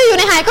สิ่งที่อยู่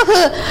ในหายก็คื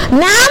อ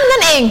น้ำนั่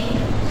นเอง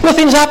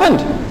Nothing's happened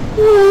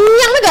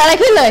ยังไม่เกิดอะไร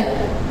ขึ้นเลย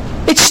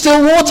It's still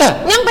water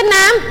ยังเป็น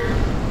น้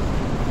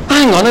ำ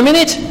Hang on a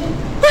minute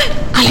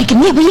อะไรกัน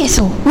เนี่ยพระเย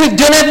ซู We've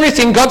done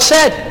everything God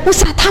said อุต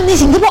ส่าห์ทำใน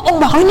สิ่งที่พระองค์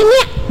บอกเลยนั่นเ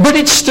นี่ย But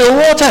it's still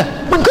water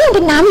มันก็ยังเ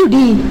ป็นน้ำอยู่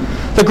ดี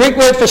The Greek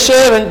word for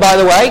servant by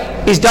the way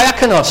is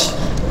diakonos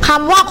ค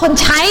ำว่าคน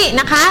ใช้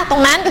นะคะตร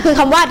งนั้นก็คือ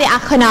คำว่า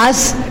diakonos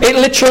It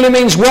literally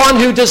means one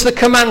who does the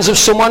commands of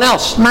someone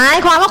else หมาย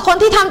ความว่าคน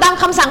ที่ทำตาม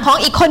คำสั่งของ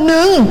อีกคน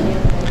นึง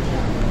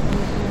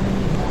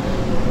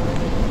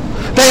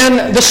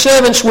Then the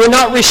servants were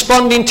not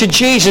responding to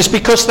Jesus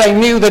because they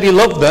knew that he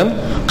loved them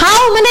เขา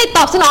ไม่ได้ต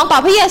อบสนองต่อ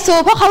พระเยซู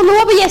เพราะเขารู้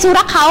ว่าพระเยซู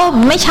รักเขา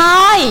ไม่ใช่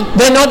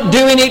They're not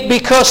doing it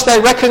because they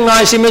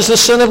recognize him as the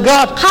Son of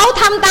God เขา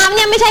ทำตามเ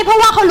นี่ยไม่ใช่เพราะ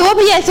ว่าเขารู้ว่า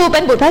พระเยซูเป็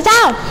นบุตรพระเจ้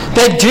า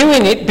They're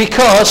doing it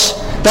because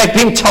they've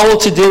been told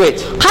to do it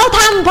เขา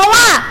ทำเพราะ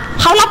ว่า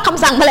เขารับค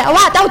ำสั่งมาแล้ว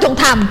ว่าเจ้าจง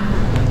ทำ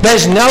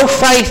There's no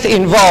faith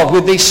involved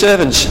with these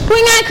servants พู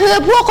ดง่ายคือ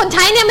พวกคนใ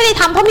ช้เนี่ยไม่ได้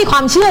ทำเพราะมีคว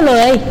ามเชื่อเล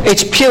ย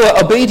It's pure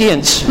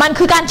obedience มัน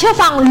คือการเชื่อ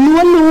ฟัง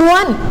ล้ว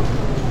น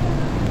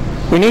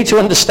ๆ We need to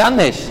understand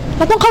this เ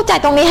ราต้องเข้าใจ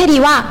ตรงนี้ให้ดี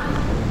ว่า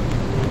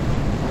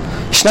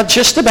It's not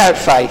just about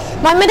faith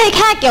มันไม่ได้แ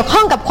ค่เกี่ยวข้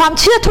องกับความ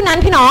เชื่อเท่านั้น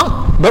พี่น้อง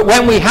But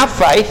when we have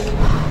faith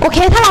โอเค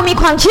ถ้าเรามี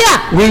ความเชื่อ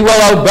we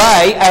will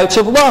obey out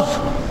of love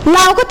เร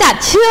าก็จะ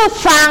เชื่อ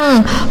ฟัง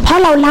เพราะ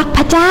เรารักพ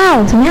ระเจ้า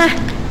ถูกไหมคะ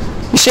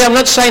You see I'm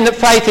not saying that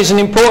faith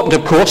isn't important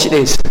of course it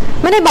is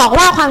ไม่ได้บอก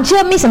ว่าความเชื่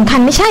อไม่สำคัญ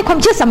ไม่ใช่ความ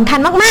เชื่อสำคัญ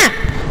มาก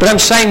But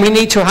I'm saying we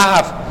need to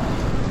have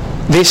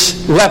this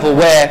level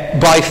where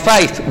by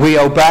faith we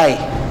obey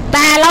ๆแ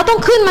ต่เราต้อง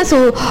ขึ้นมา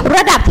สู่ร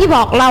ะดับที่บ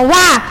อกเรา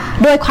ว่า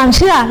โดยความเ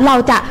ชื่อเรา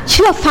จะเ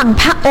ชื่อฟัง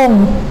พระอง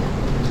ค์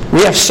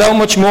We have so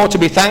much more to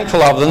be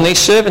thankful of than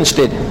these servants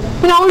did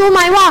พี่น้องรู้ไห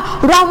มว่า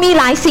เรามี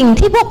หลายสิ่ง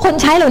ที่พวกคน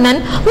ใช้เหล่านั้น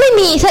ไม่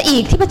มีซะอี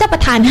กที่พระเจ้าปร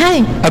ะทานให้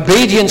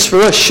Obedience for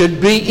us should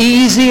be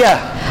easier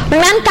ดั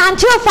งนั้นการ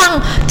เชื่อฟัง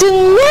จึง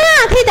น่า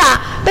ที่จะ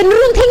เป็นเ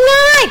รื่องที่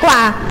ง่ายกว่า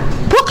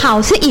พวกเขา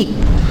ซะอีก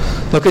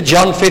Look at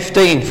John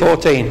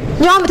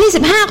 15:14 ยอห์นบทที่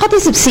15ข้อ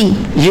ที่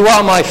14 You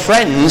are my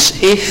friends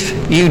if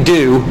you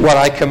do what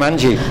I command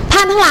you ท่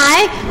านทั้งหลาย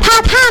ถ้า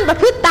ท่านประ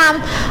พฤติตาม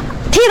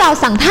ที่เรา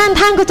สั่งท่าน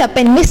ท่านก็จะเ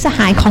ป็นมิตรสห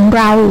ายของเ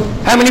รา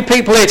How many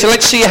people here, so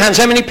let's see your hands,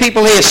 how many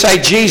people here say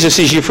Jesus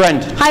is your friend?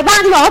 ใครบ้าง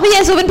ที่บอกว่าพระเย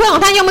ซูเป็นเพื่อนขอ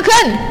งท่านยกมือ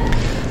ขึ้น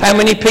How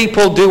many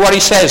people do what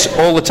he says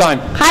all the time?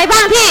 ใครบ้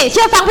างที่เ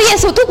ชื่อฟังพระเย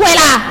ซูทุกเว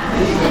ลา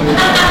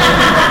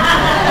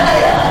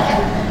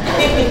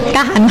ก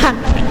ล้าหาญมาก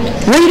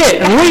Read it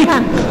and weep.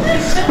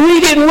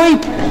 Read it and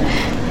weep.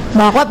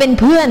 บอกว่าเป็น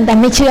เพื่อนแต่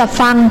ไม่เชื่อ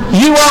ฟัง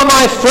You are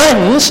my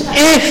friends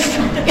if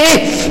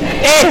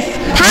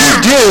you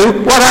do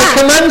what I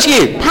command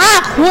you. ถ้า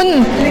คุณ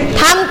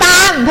ทำต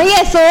ามพระเย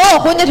ซู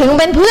คุณจะถึง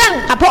เป็นเพื่อน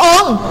กับพระอ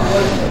งค์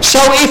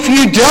So if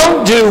you don't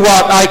do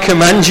what I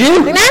command you,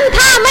 ดังนั้น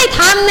ถ้าไม่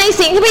ทำใน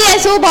สิ่งที่พระเย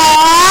ซูบอ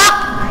ก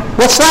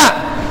what's that?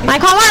 หมาย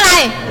ความว่าอะไร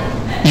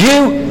You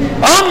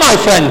aren't my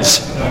friends.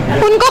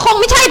 คุณก็คง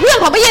ไม่ใช่เพื่อน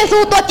ของพระเยซู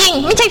ตัวจริง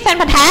ไม่ใช่แฟน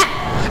พันธุ์แท้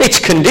It's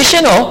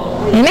conditional.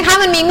 เห็นไหมคะ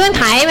มันมีเงื่อน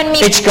ไขมันมี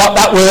It's got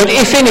that word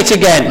if in it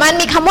again. มัน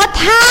มีคำว่า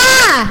ถ้า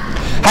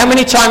How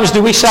many times do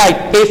we say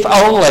if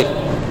only?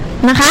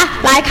 นะคะ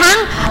หลายครั้ง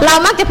เรา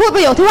มักจะพูดป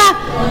ระโยคที่ว่า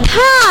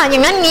ถ้าอย่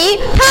างนั้นงี้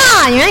ถ้า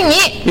อย่างนั้นอย่าง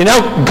นี้ You know,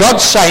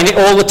 God's saying it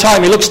all the time.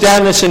 He looks down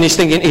at us and he's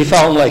thinking, if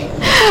only.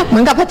 เหมื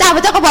อนกับพระเจ้า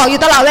ก็บอกอ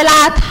ยู่ตลอดเวลา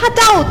ถ้าเ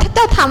จ้า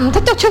ทำถ้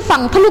าเจ้าเชื่อฟั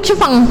งถ้าลูกเชื่อ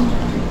ฟัง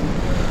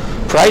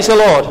Praise the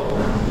Lord.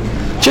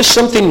 Just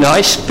something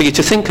nice for you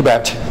to think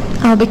about.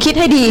 เอาไปคิด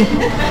ให้ดี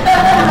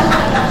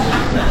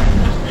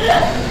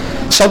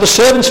So the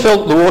servants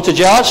filled the water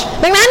jars.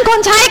 ดังนั้นคน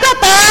ใช้ก็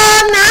เติ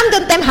มน้ำจ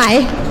นเต็มไห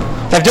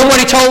They've done what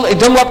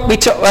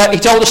he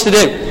told us to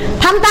do.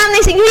 ทำตามใน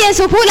สิ่งที่เย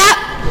ซูพูดแล้ว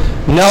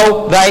No,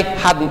 they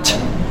hadn't.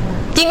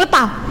 จริงหรือเป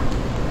ล่า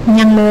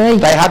ยังเลย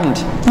They hadn't.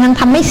 ยัง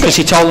ทำไม่เสร็จ Because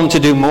he told them to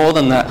do more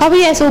than that. เพราะพร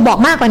ะเยซูบอก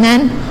มากกว่านั้น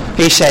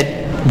He said,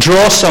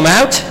 draw some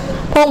out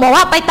พระองค์บอก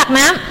ว่าไปตัก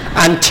น้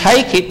ำ and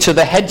take it to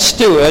the head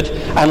steward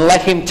and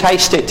let him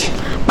taste it.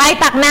 ไป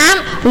ตักน้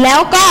ำแล้ว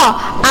ก็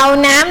เอา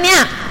น้ำเนี่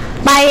ย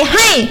ไปใ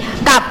ห้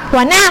กับ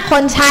หัวหน้าค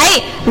นใช้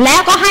แล้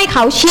วก็ให้เข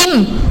าชิม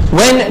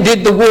When did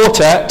the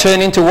water turn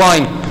into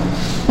wine?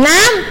 น้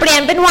ำเปลี่ย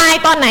นเป็นไวน์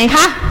ตอนไหนค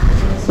ะ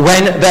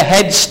When the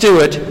head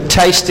steward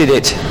tasted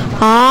it.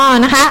 อ๋อ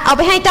นะคะเอาไ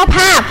ปให้เจ้าภ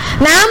าพ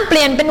น้ำเป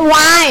ลี่ยนเป็นไว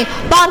น์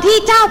ตอนที่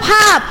เจ้าภ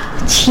าพ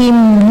ชิม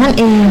นั่น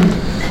เอง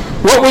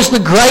What was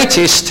the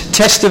greatest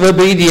test of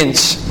obedience?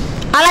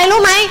 อะไร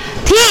รู้ไหม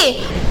ที่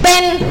เป็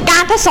นกา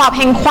รทดสอบแ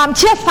ห่งความเ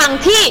ชื่อฟัง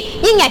ที่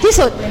ยิ่งใหญ่ที่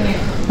สุด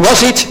Was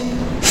it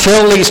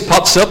fill these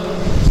pots up?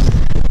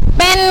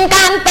 เป็นก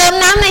ารเติม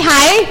น้ำในไห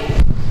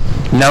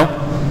No.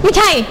 ไม่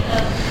ใช่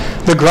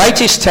The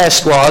greatest test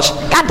was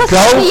การทดส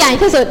อบที่ใหญ่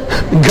ที่สุด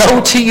go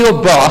to your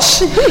boss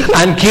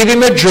and give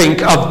him a drink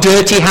of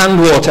dirty hand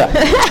water.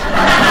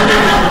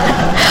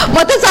 บ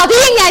ททดสอบที่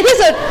ยิ่งใหญ่ที่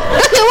สุด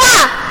ก็คือว่า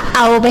เ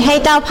อาไปให้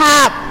เจ้าภา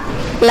พ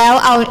แล้ว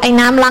เอาไอ้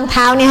น้ำล้างเ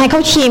ท้าเนี่ยให้เข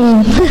าชิม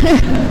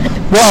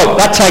Whoa,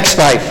 that takes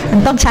faith. มั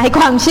นต้องใช้ค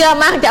วามเชื่อ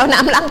มากจะเอาน้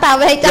ำล้างเท้าไ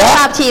ปให้เจ้าภ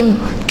าพชิม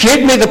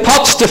Give me the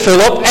pots to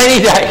fill up any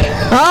day.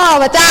 โอ้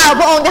พระเจ้า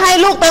พระองค์จะให้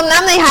ลูกเติมน้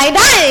ำในไห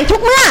ได้ทุ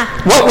กเมื่อ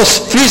What was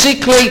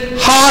physically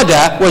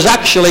harder was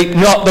actually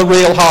not the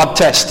real hard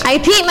test. ไอ้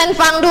ที่มัน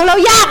ฟังดูแล้ว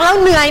ยากแล้ว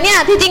เหนื่อยเนี่ย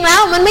ที่จริงแล้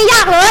วมันไม่ย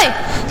ากเลย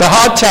The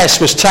hard test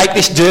was take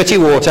this dirty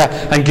water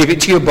and give it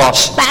to your boss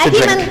แต่ to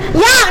ที่มัน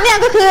drink. ยากเนี่ย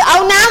ก็คือเอา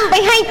น้ำไป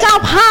ให้เจ้า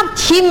ภาพ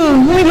ชิม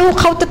ไม่รู้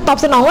เขาจะตอบ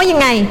สนองว่ายัง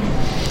ไง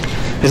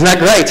Isn't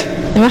that great?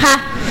 เห็นไหมคะ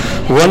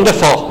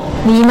Wonderful.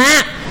 ดีมา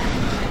ก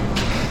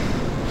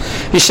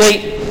You see,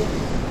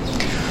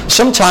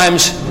 sometimes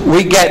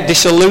we get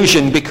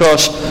disillusioned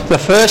because the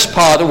first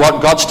part of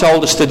what God's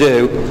told us to do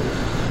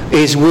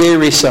is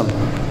wearisome.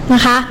 น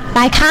ะคะหล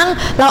ายครั้ง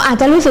เราอาจ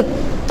จะรู้สึก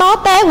โต๊ะ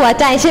เต้หัว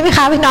ใจใช่ไหมค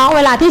ะพี่น้องเ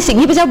วลาที่สิ่ง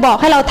ที่พระเจ้าบอก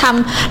ให้เราท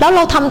ำแล้วเร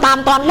าทำตาม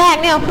ตอนแรก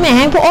เนี่ยแหม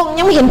พระองค์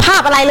ยังไม่เห็นภา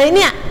พอะไรเลยเ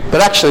นี่ย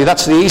But actually,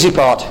 that's the easy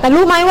part. แต่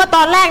รู้ไหมว่าต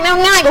อนแรกเนี่ย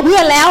ง่ายกว่าเพื่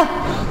อนแล้ว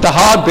The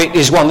hard bit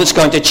is one that's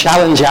going to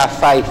challenge our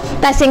faith.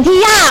 แต่สิ่งที่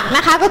ยากน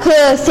ะคะก็คื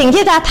อสิ่ง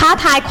ที่จะท้า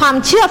ทายความ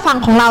เชื่อฟัง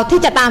ของเรา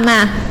ที่จะตามมา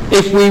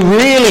If we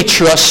really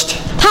trust,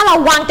 ถ้าเรา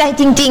วางใจ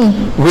จริง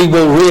we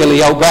will really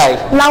obey.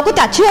 ๆเราก็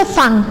จะเชื่อ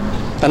ฟัง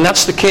And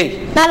that's the key.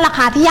 นั่นราค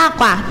าที่ยาก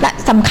กว่าและ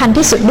สำคัญ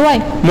ที่สุดด้วย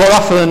More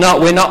often than not,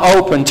 we're not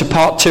open to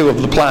part 2 of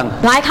the plan.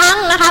 หลายครั้ง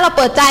นะคะเราเ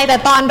ปิดใจแต่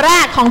ตอนแร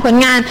กของผล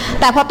งาน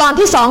แต่พอตอน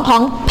ที่2ขอ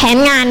งแผน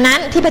งานนั้น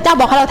ที่พระเจ้า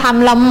บอกให้เราท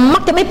ำเรามั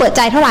กจะไม่เปิดใ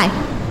จเท่าไหร่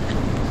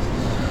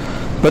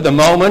But the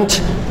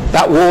moment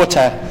that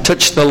water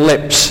touched the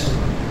lips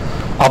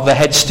of the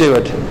head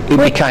steward, it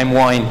became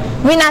wine.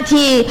 วินา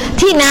ที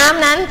ที่น้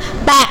ำนั้น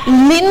แตะ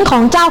ลิ้นขอ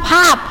งเจ้าภ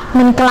าพ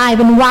มันกลายเ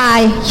ป็นไว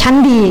น์ชั้น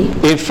ดี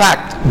In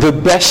fact, the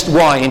best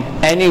wine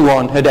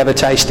anyone had ever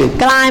tasted.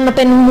 กลายมาเ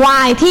ป็นไว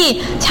น์ที่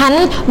ชั้น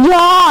ย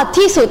อด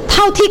ที่สุดเ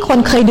ท่าที่คน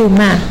เคยดื่ม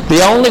มา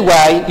The only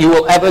way you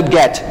will ever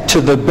get to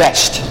the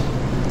best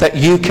that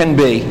you can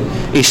be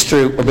is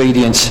through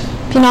obedience.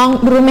 พี่น้อง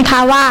รู้ไหมคะ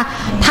ว่า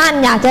ท่าน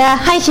อยากจะ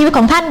ให้ชีวิตข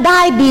องท่านไ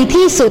ด้ดี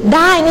ที่สุดไ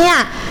ด้เนี่ย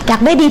อยา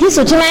กได้ดีที่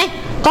สุดใช่ไหม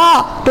ก็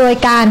โดย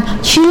การ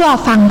เชื่อ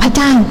ฟังพระเ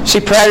จ้า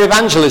See, prayer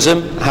evangelism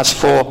has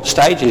 4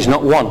 stages,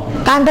 not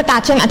 1. การประกาศ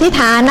เชิงอธิษฐ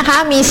านนะคะ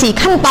มี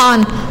4ขั้นตอน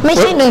ไม่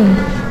ใช่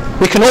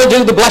1 We can all do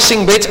the blessing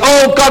bit.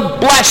 Oh, God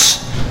bless.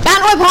 การ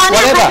อวยพรเ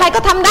นี่ย Whatever. ใครๆ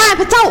ก็ทำได้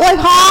พระเจ้าอวย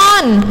พ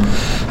ร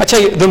I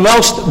tell you, the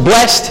most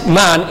blessed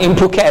man in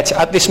Phuket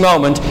at this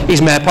moment is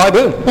Mayor Pai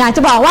Boon. อยากจ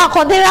ะบอกว่าค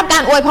นที่ได้รับกา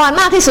รอวยพร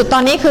มากที่สุดตอ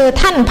นนี้คือ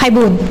ท่านไพ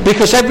บูลย์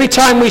Because every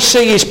time we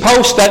see his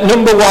post at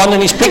number 1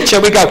 and his picture,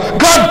 we go,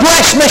 God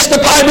bless Mr.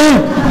 Pai Boon.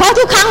 เพราะ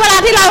ทุกครั้งเวลา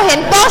ที่เราเห็น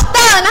โปสเต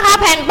อร์นะคะ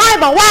แผ่นป้าย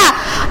บอกว่า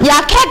อย่า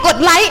แค่กด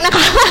ไลค์นะค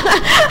ะ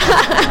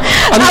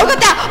เราก็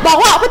จะบอก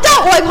ว่าพระเจ้า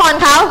อวยพร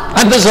เขา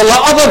And there's a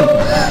lot of them.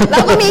 แล้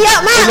วก็มีเยอะ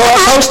มาก There's a นะ lot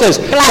of คะ posters.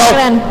 กลายเ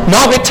ป็น So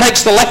Margaret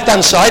takes the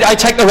left-hand side, I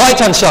take the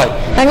right-hand side.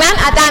 ดังนั้น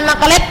อาจารย์มา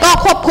ร์กาเร็ตก็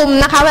ควบคุม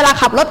นะคะเวลา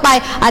ขับรถไป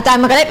อาจาร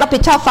ย์มาร์กาเร็ตรับผิ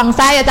ดชอบฝั่ง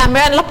ซ้ายอาจารย์มา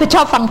ร์กาเร็ตรับผิดช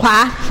อบฝั่งขวา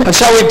And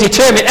so we've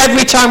determined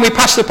every time we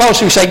pass the post,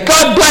 we say,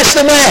 God bless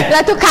the mayor. แล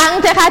ะทุกครั้ง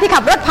นะคะที่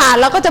ขับรถผ่าน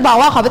เราก็จะบอก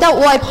ว่าขอพระเจ้า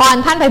อวยพร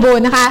ท่านไพบูล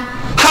ย์นะคะ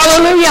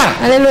Hallelujah.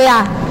 ฮาเลลูยา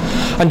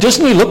And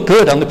doesn't he look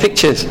good on the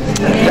pictures?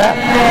 Yeah.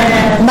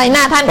 ใบห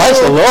น้าท่าน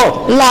Praise the Lord.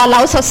 หล่อเหล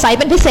าสดใสเ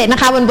ป็นพิเศษนะ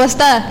คะบนโปส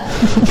เตอร์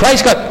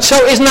Praise God. So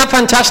isn't that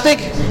fantastic?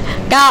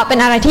 ก็เป็น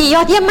อะไรที่ย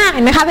อดเยี่ยมมากเ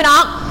ห็นไหมคะพี่น้อ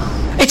ง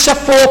It's a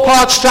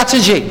 4-part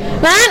strategy.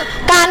 นั้น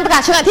การประกา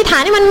ศเชิงอธิษฐา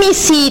นนี่มันมี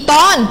4ต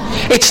อน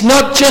It's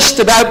not just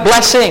about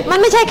blessing. มัน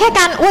ไม่ใช่แค่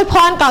การอวยพ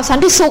รกล่าวสัน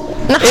ติสุข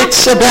นะคะ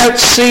It's about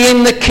seeing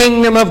the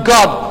kingdom of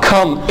God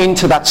come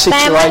into that แ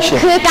ต่มัน situation.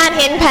 คือการ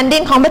เห็นแผ่นดิ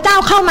นของพระเจ้า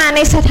เข้ามาใน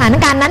สถาน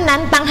การณ์นั้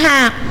นๆต่างหา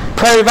ก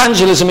Prayer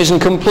evangelism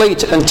isn't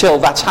complete until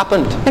that's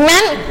happened. ดัง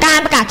นั้นการ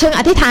ประกาศเชิง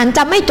อธิษฐานจ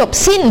ะไม่จบ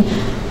สิ้น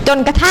จน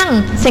กระทั่ง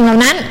สิ่งเหล่า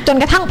นั้นจน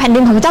กระทั่งแผ่นดิ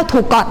นของพระเจ้าถู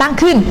กก่อตั้ง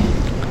ขึ้น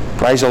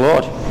Praise the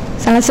Lord.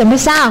 สรรเสริญพร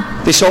ะเจ้า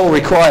This all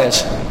requires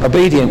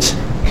obedience.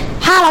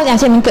 ถ้าเราอยาก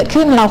จะมันเกิด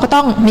ขึ้นเราก็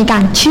ต้องมีกา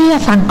รเชื่อ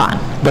ฟังก่อน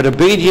But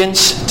obedience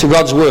to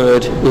God's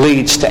word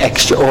leads to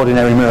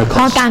extraordinary เพ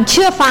ราะ miracles. การเ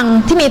ชื่อฟัง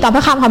ที่มีต่อพร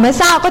ะคำของพระ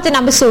เจ้าก็จะน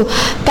ำไปสู่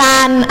กา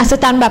รอัศ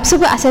จรรย์แบบซุป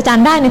เปอร์อัศจรร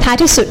ย์ได้ในท้าย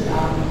ที่สุด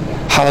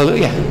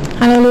Hallelujah.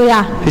 ฮาเลลูยา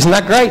Isn't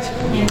that great?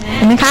 เ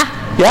ห็นไหมคะ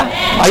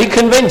Yeah? Are you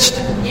convinced?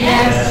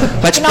 Yes.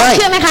 Let's น้อง pray. เ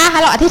ชื่อไหมคะให้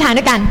เราอธิษฐาน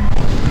ด้วยกัน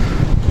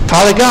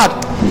Father God,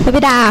 พระ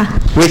บิดา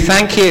we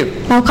thank you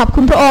เราขอบคุ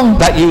ณพระองค์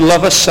that you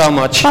love us so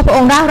much. เพราะพระอ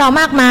งค์รักเรา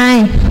มากมาย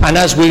And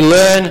as we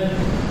learn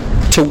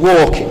to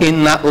walk in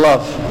that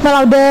love, เมื่อเร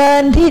าเดิ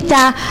นที่จ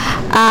ะ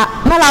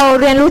เมื่อเรา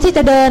เรียนรู้ที่จ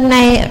ะเดินใน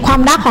ควา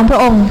มรักของพระ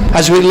องค์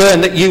as we learn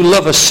that you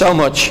love us so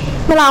much,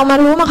 เมื่อเรามา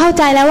รู้มาเข้า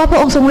ใจแล้วว่าพระ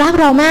องค์ทรงรัก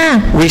เรามาก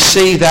we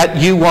see that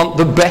you want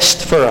the best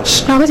for us.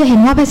 เราก็จะเห็น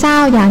ว่าพระเจ้า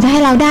อยากจะให้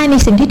เราได้ใน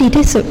สิ่งที่ดี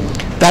ที่สุด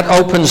That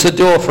opens the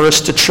door for us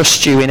to trust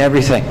you in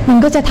everything. มัน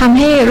ก็จะทำ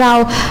ให้เรา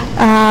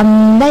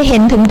ได้เห็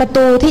นถึงประ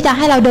ตูที่จะใ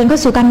ห้เราเดินเข้า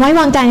สู่การไว้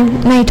วางใจ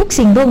ในทุก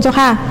สิ่งพระองค์เจ้า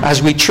ค่ะ As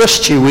we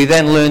trust you, we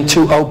then learn to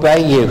obey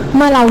you. เ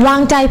มื่อเราวา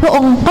งใจพระอ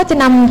งค์ก็จะ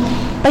น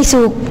ำไป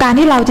สู่การ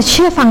ที่เราจะเ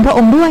ชื่อฟังพระอ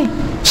งค์ด้วย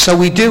So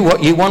we do what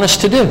you want us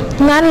to do.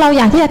 งั้นเราอ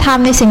ยากที่จะท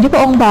ำในสิ่งที่พร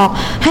ะองค์บอก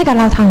ให้กับ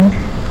เราท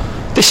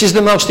ำ This is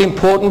the most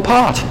important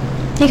part.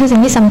 นี่คือสิ่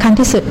งที่สำคัญ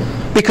ที่สุด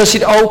Because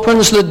it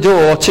opens the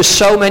door to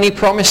so many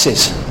promises.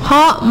 เพร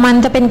าะมัน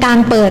จะเป็นการ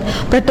เปิด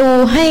ประตู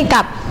ให้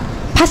กับ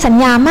พระสัญ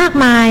ญามาก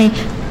มาย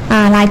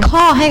หลาย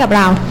ข้อให้กับเ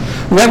รา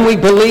When we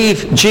believe,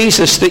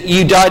 Jesus, that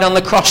you died on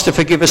the cross to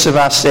forgive us of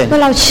our sin. เมื่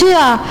อเราเชื่อ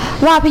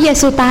ว่าพระเย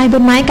ซูตายบ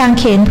นไม้กาง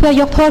เขนเพื่อ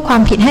ยกโทษควา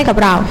มผิดให้กับ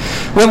เรา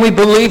When we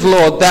believe,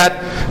 Lord, that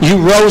you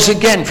rose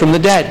again from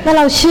the dead. เมื่อ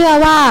เราเชื่อ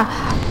ว่า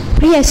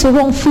พระเยซูท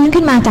รงฟื้น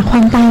ขึ้นมาจากคว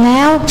ามตายแ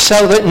ล้ว So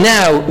that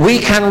now we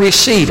can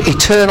receive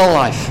eternal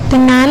life. ดั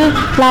งนั้น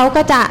เรา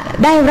ก็จะ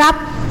ได้รับ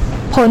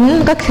ผล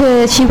ก็คือ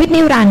ชีวิต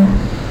นิรันดร์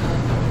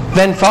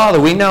Then, Father,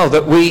 we know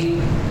that we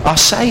are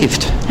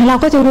saved. เรา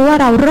ก็จะรู้ว่า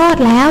เรารอด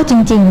แล้วจ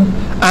ริง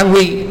And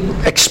we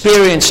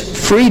experience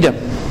freedom.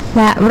 ๆแ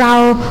ละเรา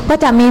ก็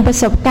จะมีประ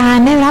สบการ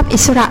ณ์ได้รับอิ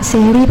สระเส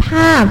รีภ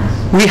าพ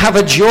We have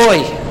a joy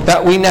that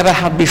we never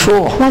had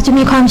before. เราจะ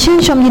มีความชื่น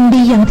ชมยิน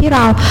ดีอย่างที่เร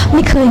าไ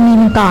ม่เคยมี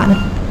มาก่อน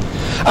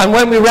And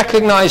when we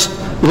recognize,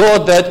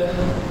 Lord, that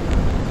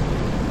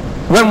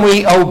when we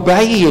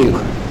obey you,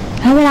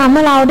 แล้วเวลาเ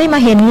มื่อเราได้มา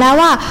เห็นแล้ว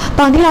ว่า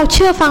ตอนที่เราเ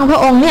ชื่อฟังพร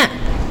ะองค์เนี่ย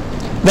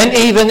then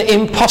even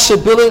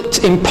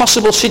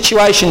impossible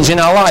situations in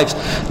our lives,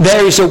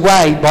 there is a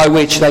way by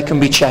which they can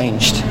be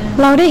changed.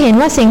 เราได้เห็น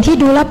ว่าสิ่งที่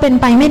ดูแล้วเป็น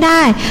ไปไม่ไ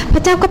ด้พร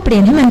ะเจ้าก็เปลี่ย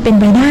นให้มันเป็น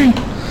ไปได้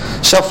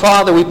So,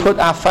 Father, we put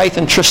our faith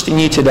and trust in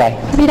you today.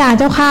 บิดา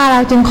เจ้าข้าเร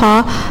าจึงขอ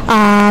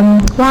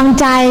วาง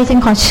ใจจึง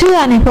ขอเชื่อ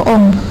ในพระอ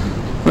งค์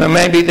Well,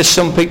 maybe there's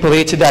some people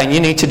here today and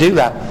you need to do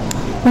that.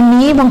 วัน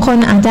นี้บางคน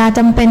อาจจะจ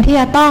ำเป็นที่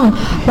จะต้อง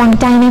วาง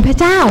ใจในพระ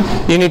เจ้า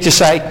You need to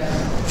say,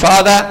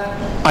 Father,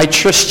 I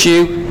trust you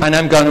and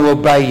I'm going to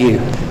obey you.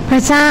 พร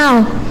ะเจ้า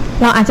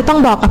เราอาจจะต้อง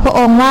บอกกับพระ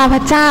องค์ว่าพร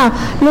ะเจ้า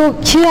ลูก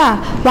เชื่อ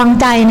วาง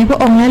ใจในพระ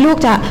องค์และลูก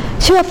จะ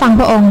เชื่อฟัง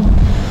พระองค์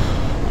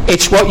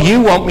It's what you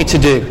want me to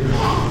do.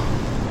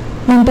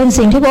 มันเป็น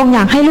สิ่งที่พระองค์อย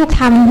ากให้ลูก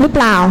ทำหรือเป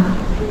ล่า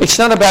It's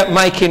not about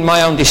making my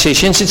own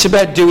decisions. It's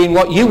about doing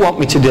what you want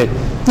me to do.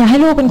 อยากให้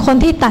ลูกเป็นคน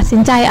ที่ตัดสิ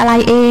นใจอะไร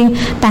เอง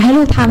แต่ให้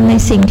ลูกทำใน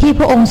สิ่งที่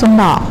พระองค์ทรง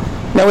บอก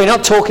Now, we're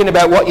not talking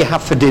about what you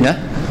have for dinner.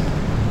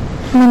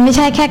 มันไม่ใ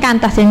ช่แค่การ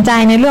ตัดสินใจ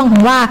ในเรื่องขอ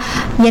งว่า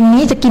เย็น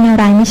นี้จะกินอะ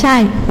ไรไม่ใช่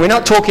We're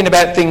not talking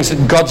about things that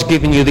God's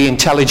given you the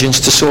intelligence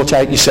to sort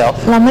out yourself.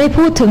 เราไม่ได้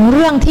พูดถึงเ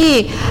รื่องที่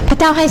พระ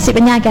เจ้าให้สิทธิ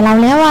ปัญญาแก่เรา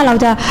แล้วว่าเรา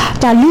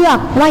จะเลือก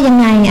ว่ายัง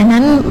ไงอัน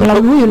นั้นเรา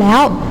รู้อยู่แล้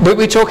ว But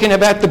we're talking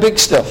about the big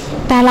stuff.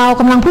 แต่เรา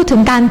กำลังพูดถึ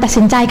งการตัด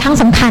สินใจครั้ง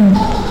สำคัญ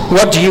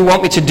What do you want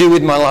me to do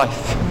with my life?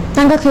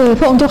 นั่นก็คือ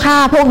พระองค์เจ้าข้า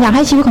พระองค์อยากใ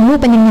ห้ชีวิตของลูก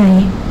เป็นยังไง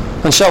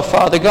And so,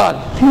 Father God,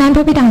 ทั้งนั้นพ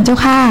ระบิดาเจ้า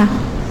ข้า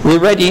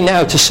we're ready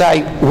now to say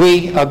we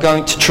are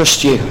going to trust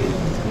you.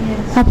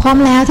 เราพร้อม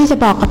แล้วที่จะ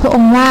บอกกับพระอ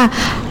งค์ว่า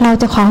เรา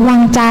จะขอวา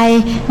งใจ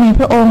ในพ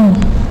ระองค์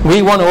We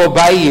want to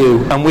obey you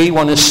and we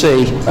want to see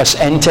us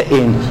enter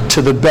in to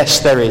the best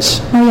there is.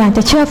 เราอยากจ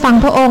ะเชื่อฟัง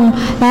พระองค์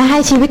และให้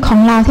ชีวิตของ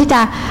เราที่จ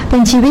ะเป็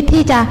นชีวิต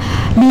ที่จะ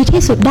ดี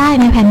ที่สุดได้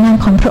ในแผนงาน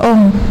ของพระอง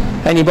ค์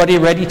Anybody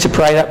ready to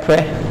pray that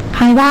prayer? ใค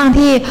รบ้าง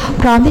ที่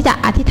พร้อมที่จะ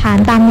อธิษฐาน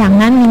ตามอย่าง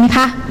นั้นมีไหมค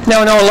ะ Now,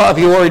 I know a lot of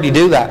you already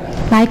do that.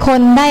 หลายคน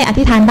ได้อ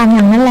ธิษฐานตามอ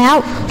ย่างนั้นแล้ว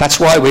That's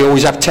why we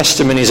always have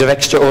testimonies of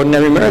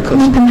extraordinary นั่ miracles.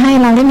 นทำให้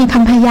เราได้มีค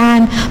ำพยาน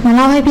มาเ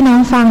ล่าให้พี่น้อง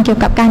ฟังเกี่ยว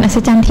กับการอัศ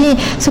จรรย์ที่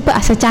ซุปเปอร์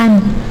อัศจรรย์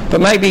But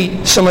maybe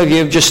some of you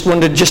have just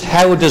wondered just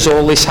how does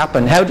all this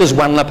happen? How does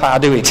Juan Lapa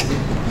do it?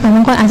 แต่บ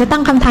างคนอาจจะตั้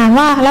งคำถาม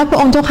ว่าแล้วพระ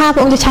องค์เจ้าข้าพร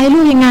ะองค์จะใช้ลู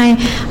กยังไง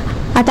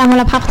อาจารย์ว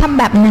รพักทำ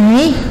แบบไหน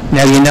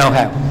Now you know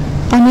how.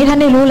 ตอนนี้ท่าน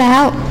ได้รู้แล้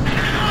ว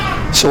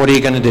So what are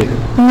you going to do?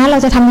 งั้นเรา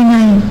จะทำยังไง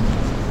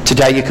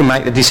Today you can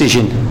make the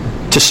decision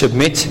to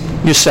submit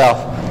yourself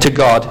to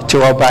God, to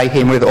obey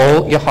Him with all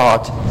your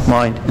heart,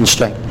 mind and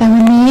strength. แต่วั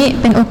นนี้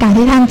เป็นโอกาส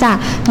ที่ท่านจะ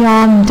ยอ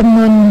มจำน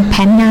วนแผ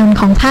นงาน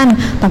ของท่าน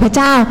ต่อพระเ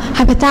จ้าใ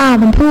ห้พระเจ้า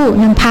เป็นผู้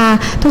นำพา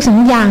ทุกสิ่ง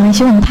ทุกอย่างใน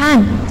ชีวิตของท่าน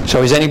So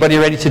is anybody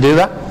ready to do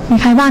that? มี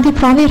ใครบ้างที่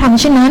พร้อมที่จะท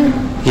ำเช่นนั้น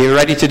You're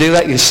ready to do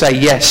that? You say,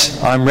 yes,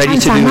 I'm ready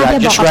to do that.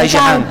 Just raise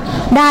your hand.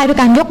 ได้ด้วย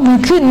การยกมือ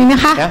ขึ้นมีไหม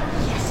คะ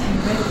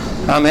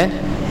Yeah? Amen.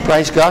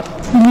 Praise God.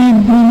 มี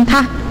ไหมค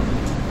ะ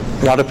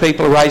A lot of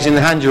people are raising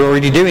their hand. You're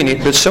already doing it,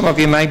 but some of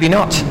you maybe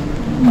not.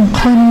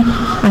 คน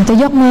อาจจะ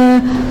ยกมือ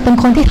เป็น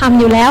คนที่ทำ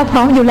อยู่แล้วพ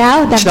ร้อมอยู่แล้ว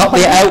แต่ It's not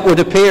the outward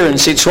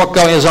appearance, it's what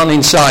goes on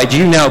inside.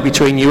 You know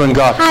between you and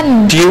God. ท่าน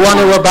Do you want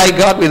to obey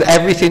God with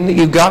everything that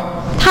you've got?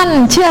 ท่าน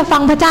เชื่อฟั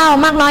งพระเจ้า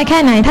มากน้อยแค่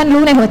ไหนท่าน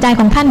รู้ในหัวใจ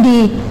ของท่านดี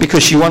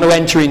Because you want to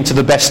enter into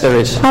the best there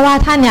is. เพราะว่า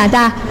ท่านอยากจ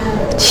ะ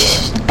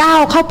ก้าว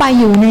เข้าไป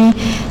อยู่ใน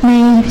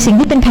สิ่ง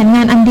ที่เป็นแผนง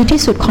านอันดี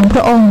ที่สุดของพร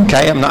ะองค์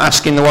Okay, I'm not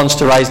asking the ones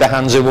to raise their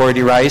hands who've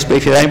already raised, but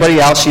if there's anybody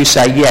else, you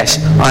say, yes,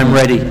 I'm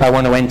ready. I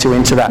want to enter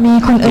into that. มี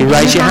คนอื่น You ไหม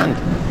raise your คะ hand.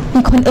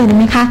 มีคนอื่นไ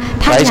หมคะ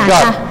ท่านอยาก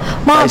จะ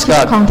มอบชีวิ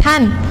ตของท่า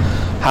น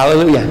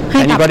Hallelujah. ให้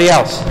กับ Anybody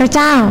else? พระเ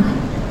จ้า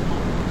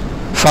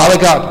Father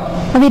God,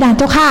 พระบิดาเ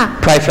จ้าข้า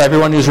pray for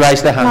everyone who's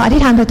raised their เราอ hand. ธิ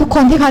ษฐานเพื่อทุกค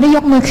นที่เขาได้ย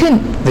กมือขึ้น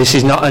This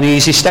is not an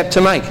easy step to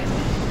make.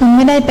 มันไ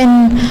ม่ได้เป็น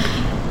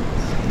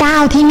ก้า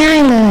วที่ง่าย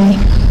เลย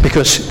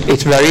Because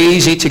it's very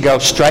easy to go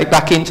straight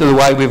back into the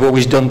way we've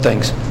always done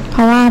things. เพ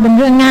ราะว่าเป็นเ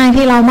รื่องง่าย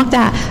ที่เรามักจ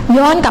ะ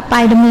ย้อนกลับไป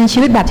ดำเนินชี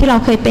วิตแบบที่เรา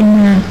เคยเป็นม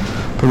า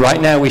But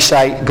right now we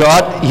say,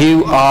 God, you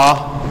are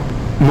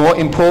more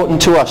important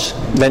to us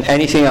than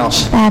anything else.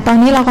 แต่ตอน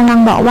นี้เรากำลัง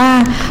บอกว่า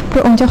พร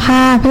ะองค์เจ้าข้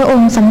าพระอง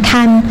ค์สำ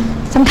คั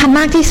ญม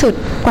ากที่สุด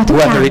กว่าทุกอ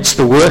ย่าง Whether it's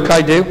the work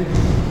I do,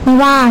 ไม่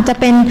ว่าจะ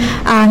เป็น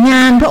ง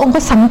านพระองค์ก็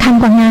สำคัญ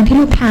กว่างานที่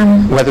ลูกท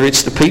ำ whether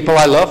it's the people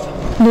I love,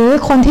 หรือ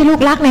คนที่ลู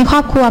กรักในคร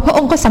อบครัวพระอ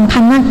งค์ก็สำคั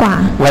ญมากกว่า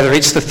whether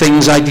it's the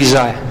things I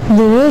desire. ห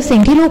รือสิ่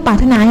งที่ลูกปรา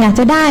รถนาอยาก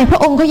จะได้พระ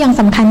องค์ก็ยัง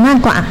สำคัญมาก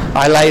กว่า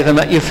I lay them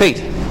at your feet.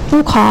 ลู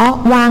กขอ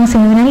วางสิ่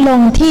งนั้นล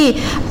งที่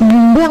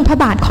เบื้องพระ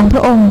บาทของพร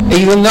ะองค์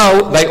Even though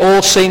they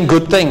all seem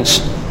good things.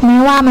 แม้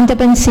ว่ามันจะ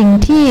เป็นสิ่ง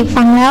ที่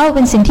ฟังแล้วเ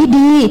ป็นสิ่งที่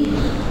ดี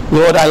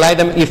Lord, I lay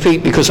them at your feet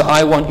because I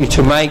want you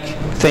to make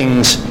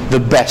things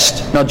the best.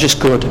 Not just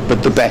good, but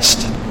the best.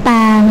 แ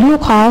ต่ลูก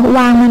ขอว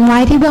างมันไว้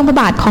ที่เบื้องพระ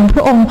บาทของพร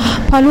ะองค์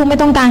เพราะลูกไม่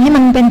ต้องการให้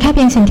มันเป็นแค่เ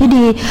พียงสิ่งที่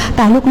ดีแ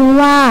ต่ลูกรู้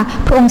ว่า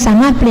พระองค์สา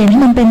มารถเปลี่ยนให้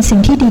มันเป็นสิ่ง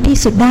ที่ดีที่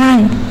สุดได้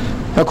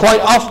Now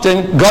quite often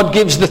God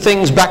gives the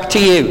things back to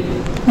you.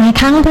 ใน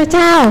ครั้งพระเ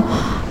จ้า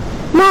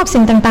มอบ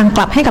สิ่งต่างๆก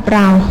ลับให้กับเ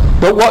รา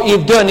But what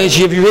you've done is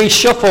you've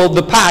reshuffled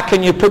the pack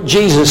and you put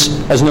Jesus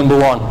as number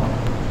one.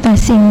 แต่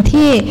สิ่ง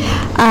ที่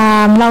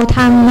เราท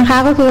ำนะคะ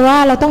ก็คือว่า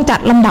เราต้องจัด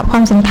ลำดับควา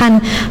มสำคัญ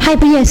ให้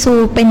พระเยซู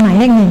เป็นหมาย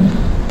เลขหนึ่ง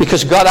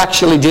Because God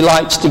actually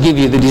delights to give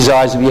you the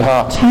desires of your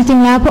heart. แท้จริง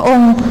แล้วพระอง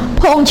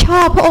ค์ช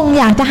อบพระองค์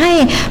อยากจะให้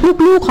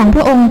ลูกๆของพ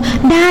ระองค์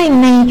ได้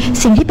ใน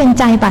สิ่งที่เป็น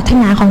ใจปรารถ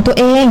นาของตัว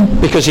เอง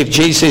Because if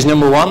Jesus is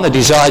number one, the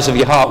desires of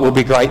your heart will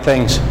be great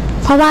things.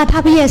 เพราะว่าถ้า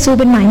พระเยซู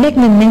เป็นหมายเลข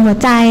หนึ่งในหัว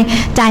ใจ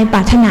ปร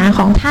ารถนาข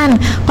องท่าน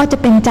ก็จะ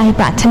เป็นใจ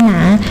ปรารถนา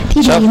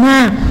ที่ดีม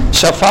าก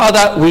So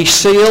Father, we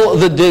seal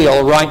the deal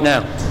right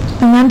now.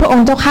 ดังนั้นพระอง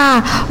ค์เจ้าข้า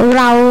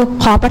เรา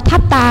ขอประทั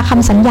บตาค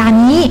ำสัญญา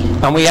นี้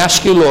And we ask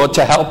you, Lord,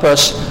 to help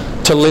us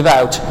to live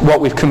out what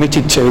we've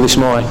committed to this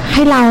morning. ใ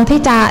ห้เราที่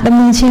จะดำเ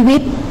นินชีวิ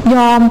ตย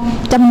อม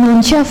จำนน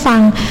เชื่อฟั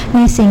งใน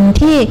สิ่ง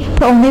ที่พ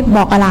ระองค์ได้บ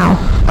อกกับเรา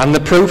And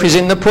the proof is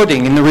in the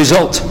pudding, in the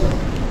result.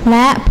 แล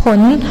ะผล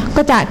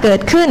ก็จะเกิด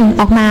ขึ้น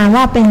ออกมา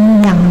ว่าเป็น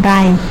อย่างไร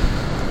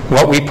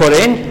What we put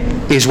in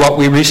is what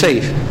we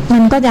receive. มั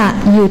นก็จะ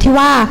อยู่ที่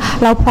ว่า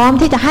เราพร้อม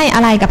ที่จะให้อ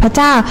ะไรกับพระเ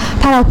จ้า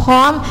ถ้าเราพ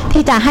ร้อม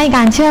ที่จะให้ก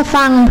ารเชื่อ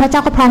ฟังพระเจ้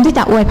าก็พร้อมที่จ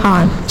ะอวยพ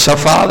ร So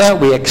Father,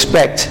 we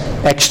expect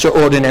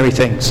extraordinary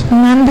things. ดั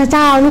งนั้นพระเ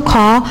จ้าลูกข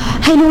อ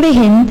ให้ลูกได้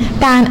เห็น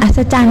การอัศ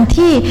จรรย์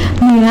ที่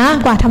เหนือ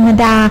กว่าธรรม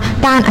ดา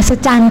การอัศ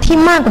จรรย์ที่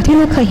มากกว่าที่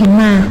ลูกเคยเห็น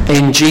มา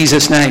In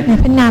Jesus' ใน name.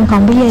 พระนามขอ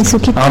งพระเยซู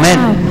คริสต์เจ้า Amen.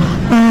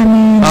 อาเม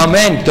น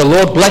Amen. The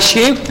Lord bless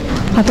you.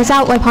 ขอพระเจ้า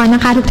อวยพรน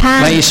ะคะทุกท่า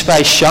น May His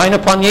face shine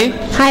upon you.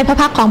 ให้พระ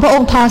พักของพระอ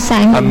งค์ทอแส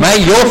ง And may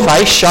your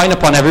face shine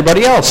upon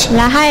everybody else. แ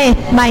ละให้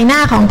ใบหน้า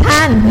ของท่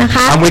านนะค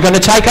ะ And we're going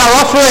to take our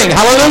offering.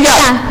 Hallelujah.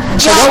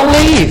 So don't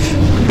leave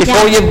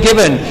before you've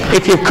given.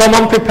 If you've come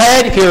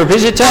unprepared, if you're a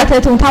visitor, ถื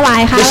อถุงถวา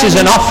ยค่ะ this is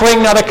an offering,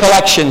 not a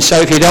collection. So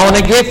if you don't want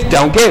to give,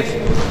 don't give.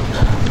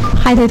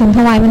 ใครถือถุงถ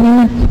วายวันนี้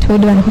มันช่วย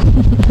ด่วน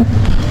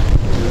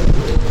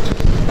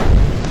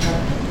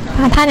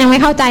ถ้าท่านยังไม่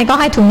เข้าใจก็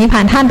ให้ถุงนี้ผ่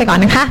านท่านไปก่อ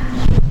นนะคะ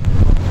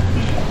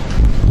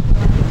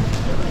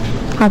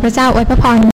ขอพระเจ้าอวยพระพร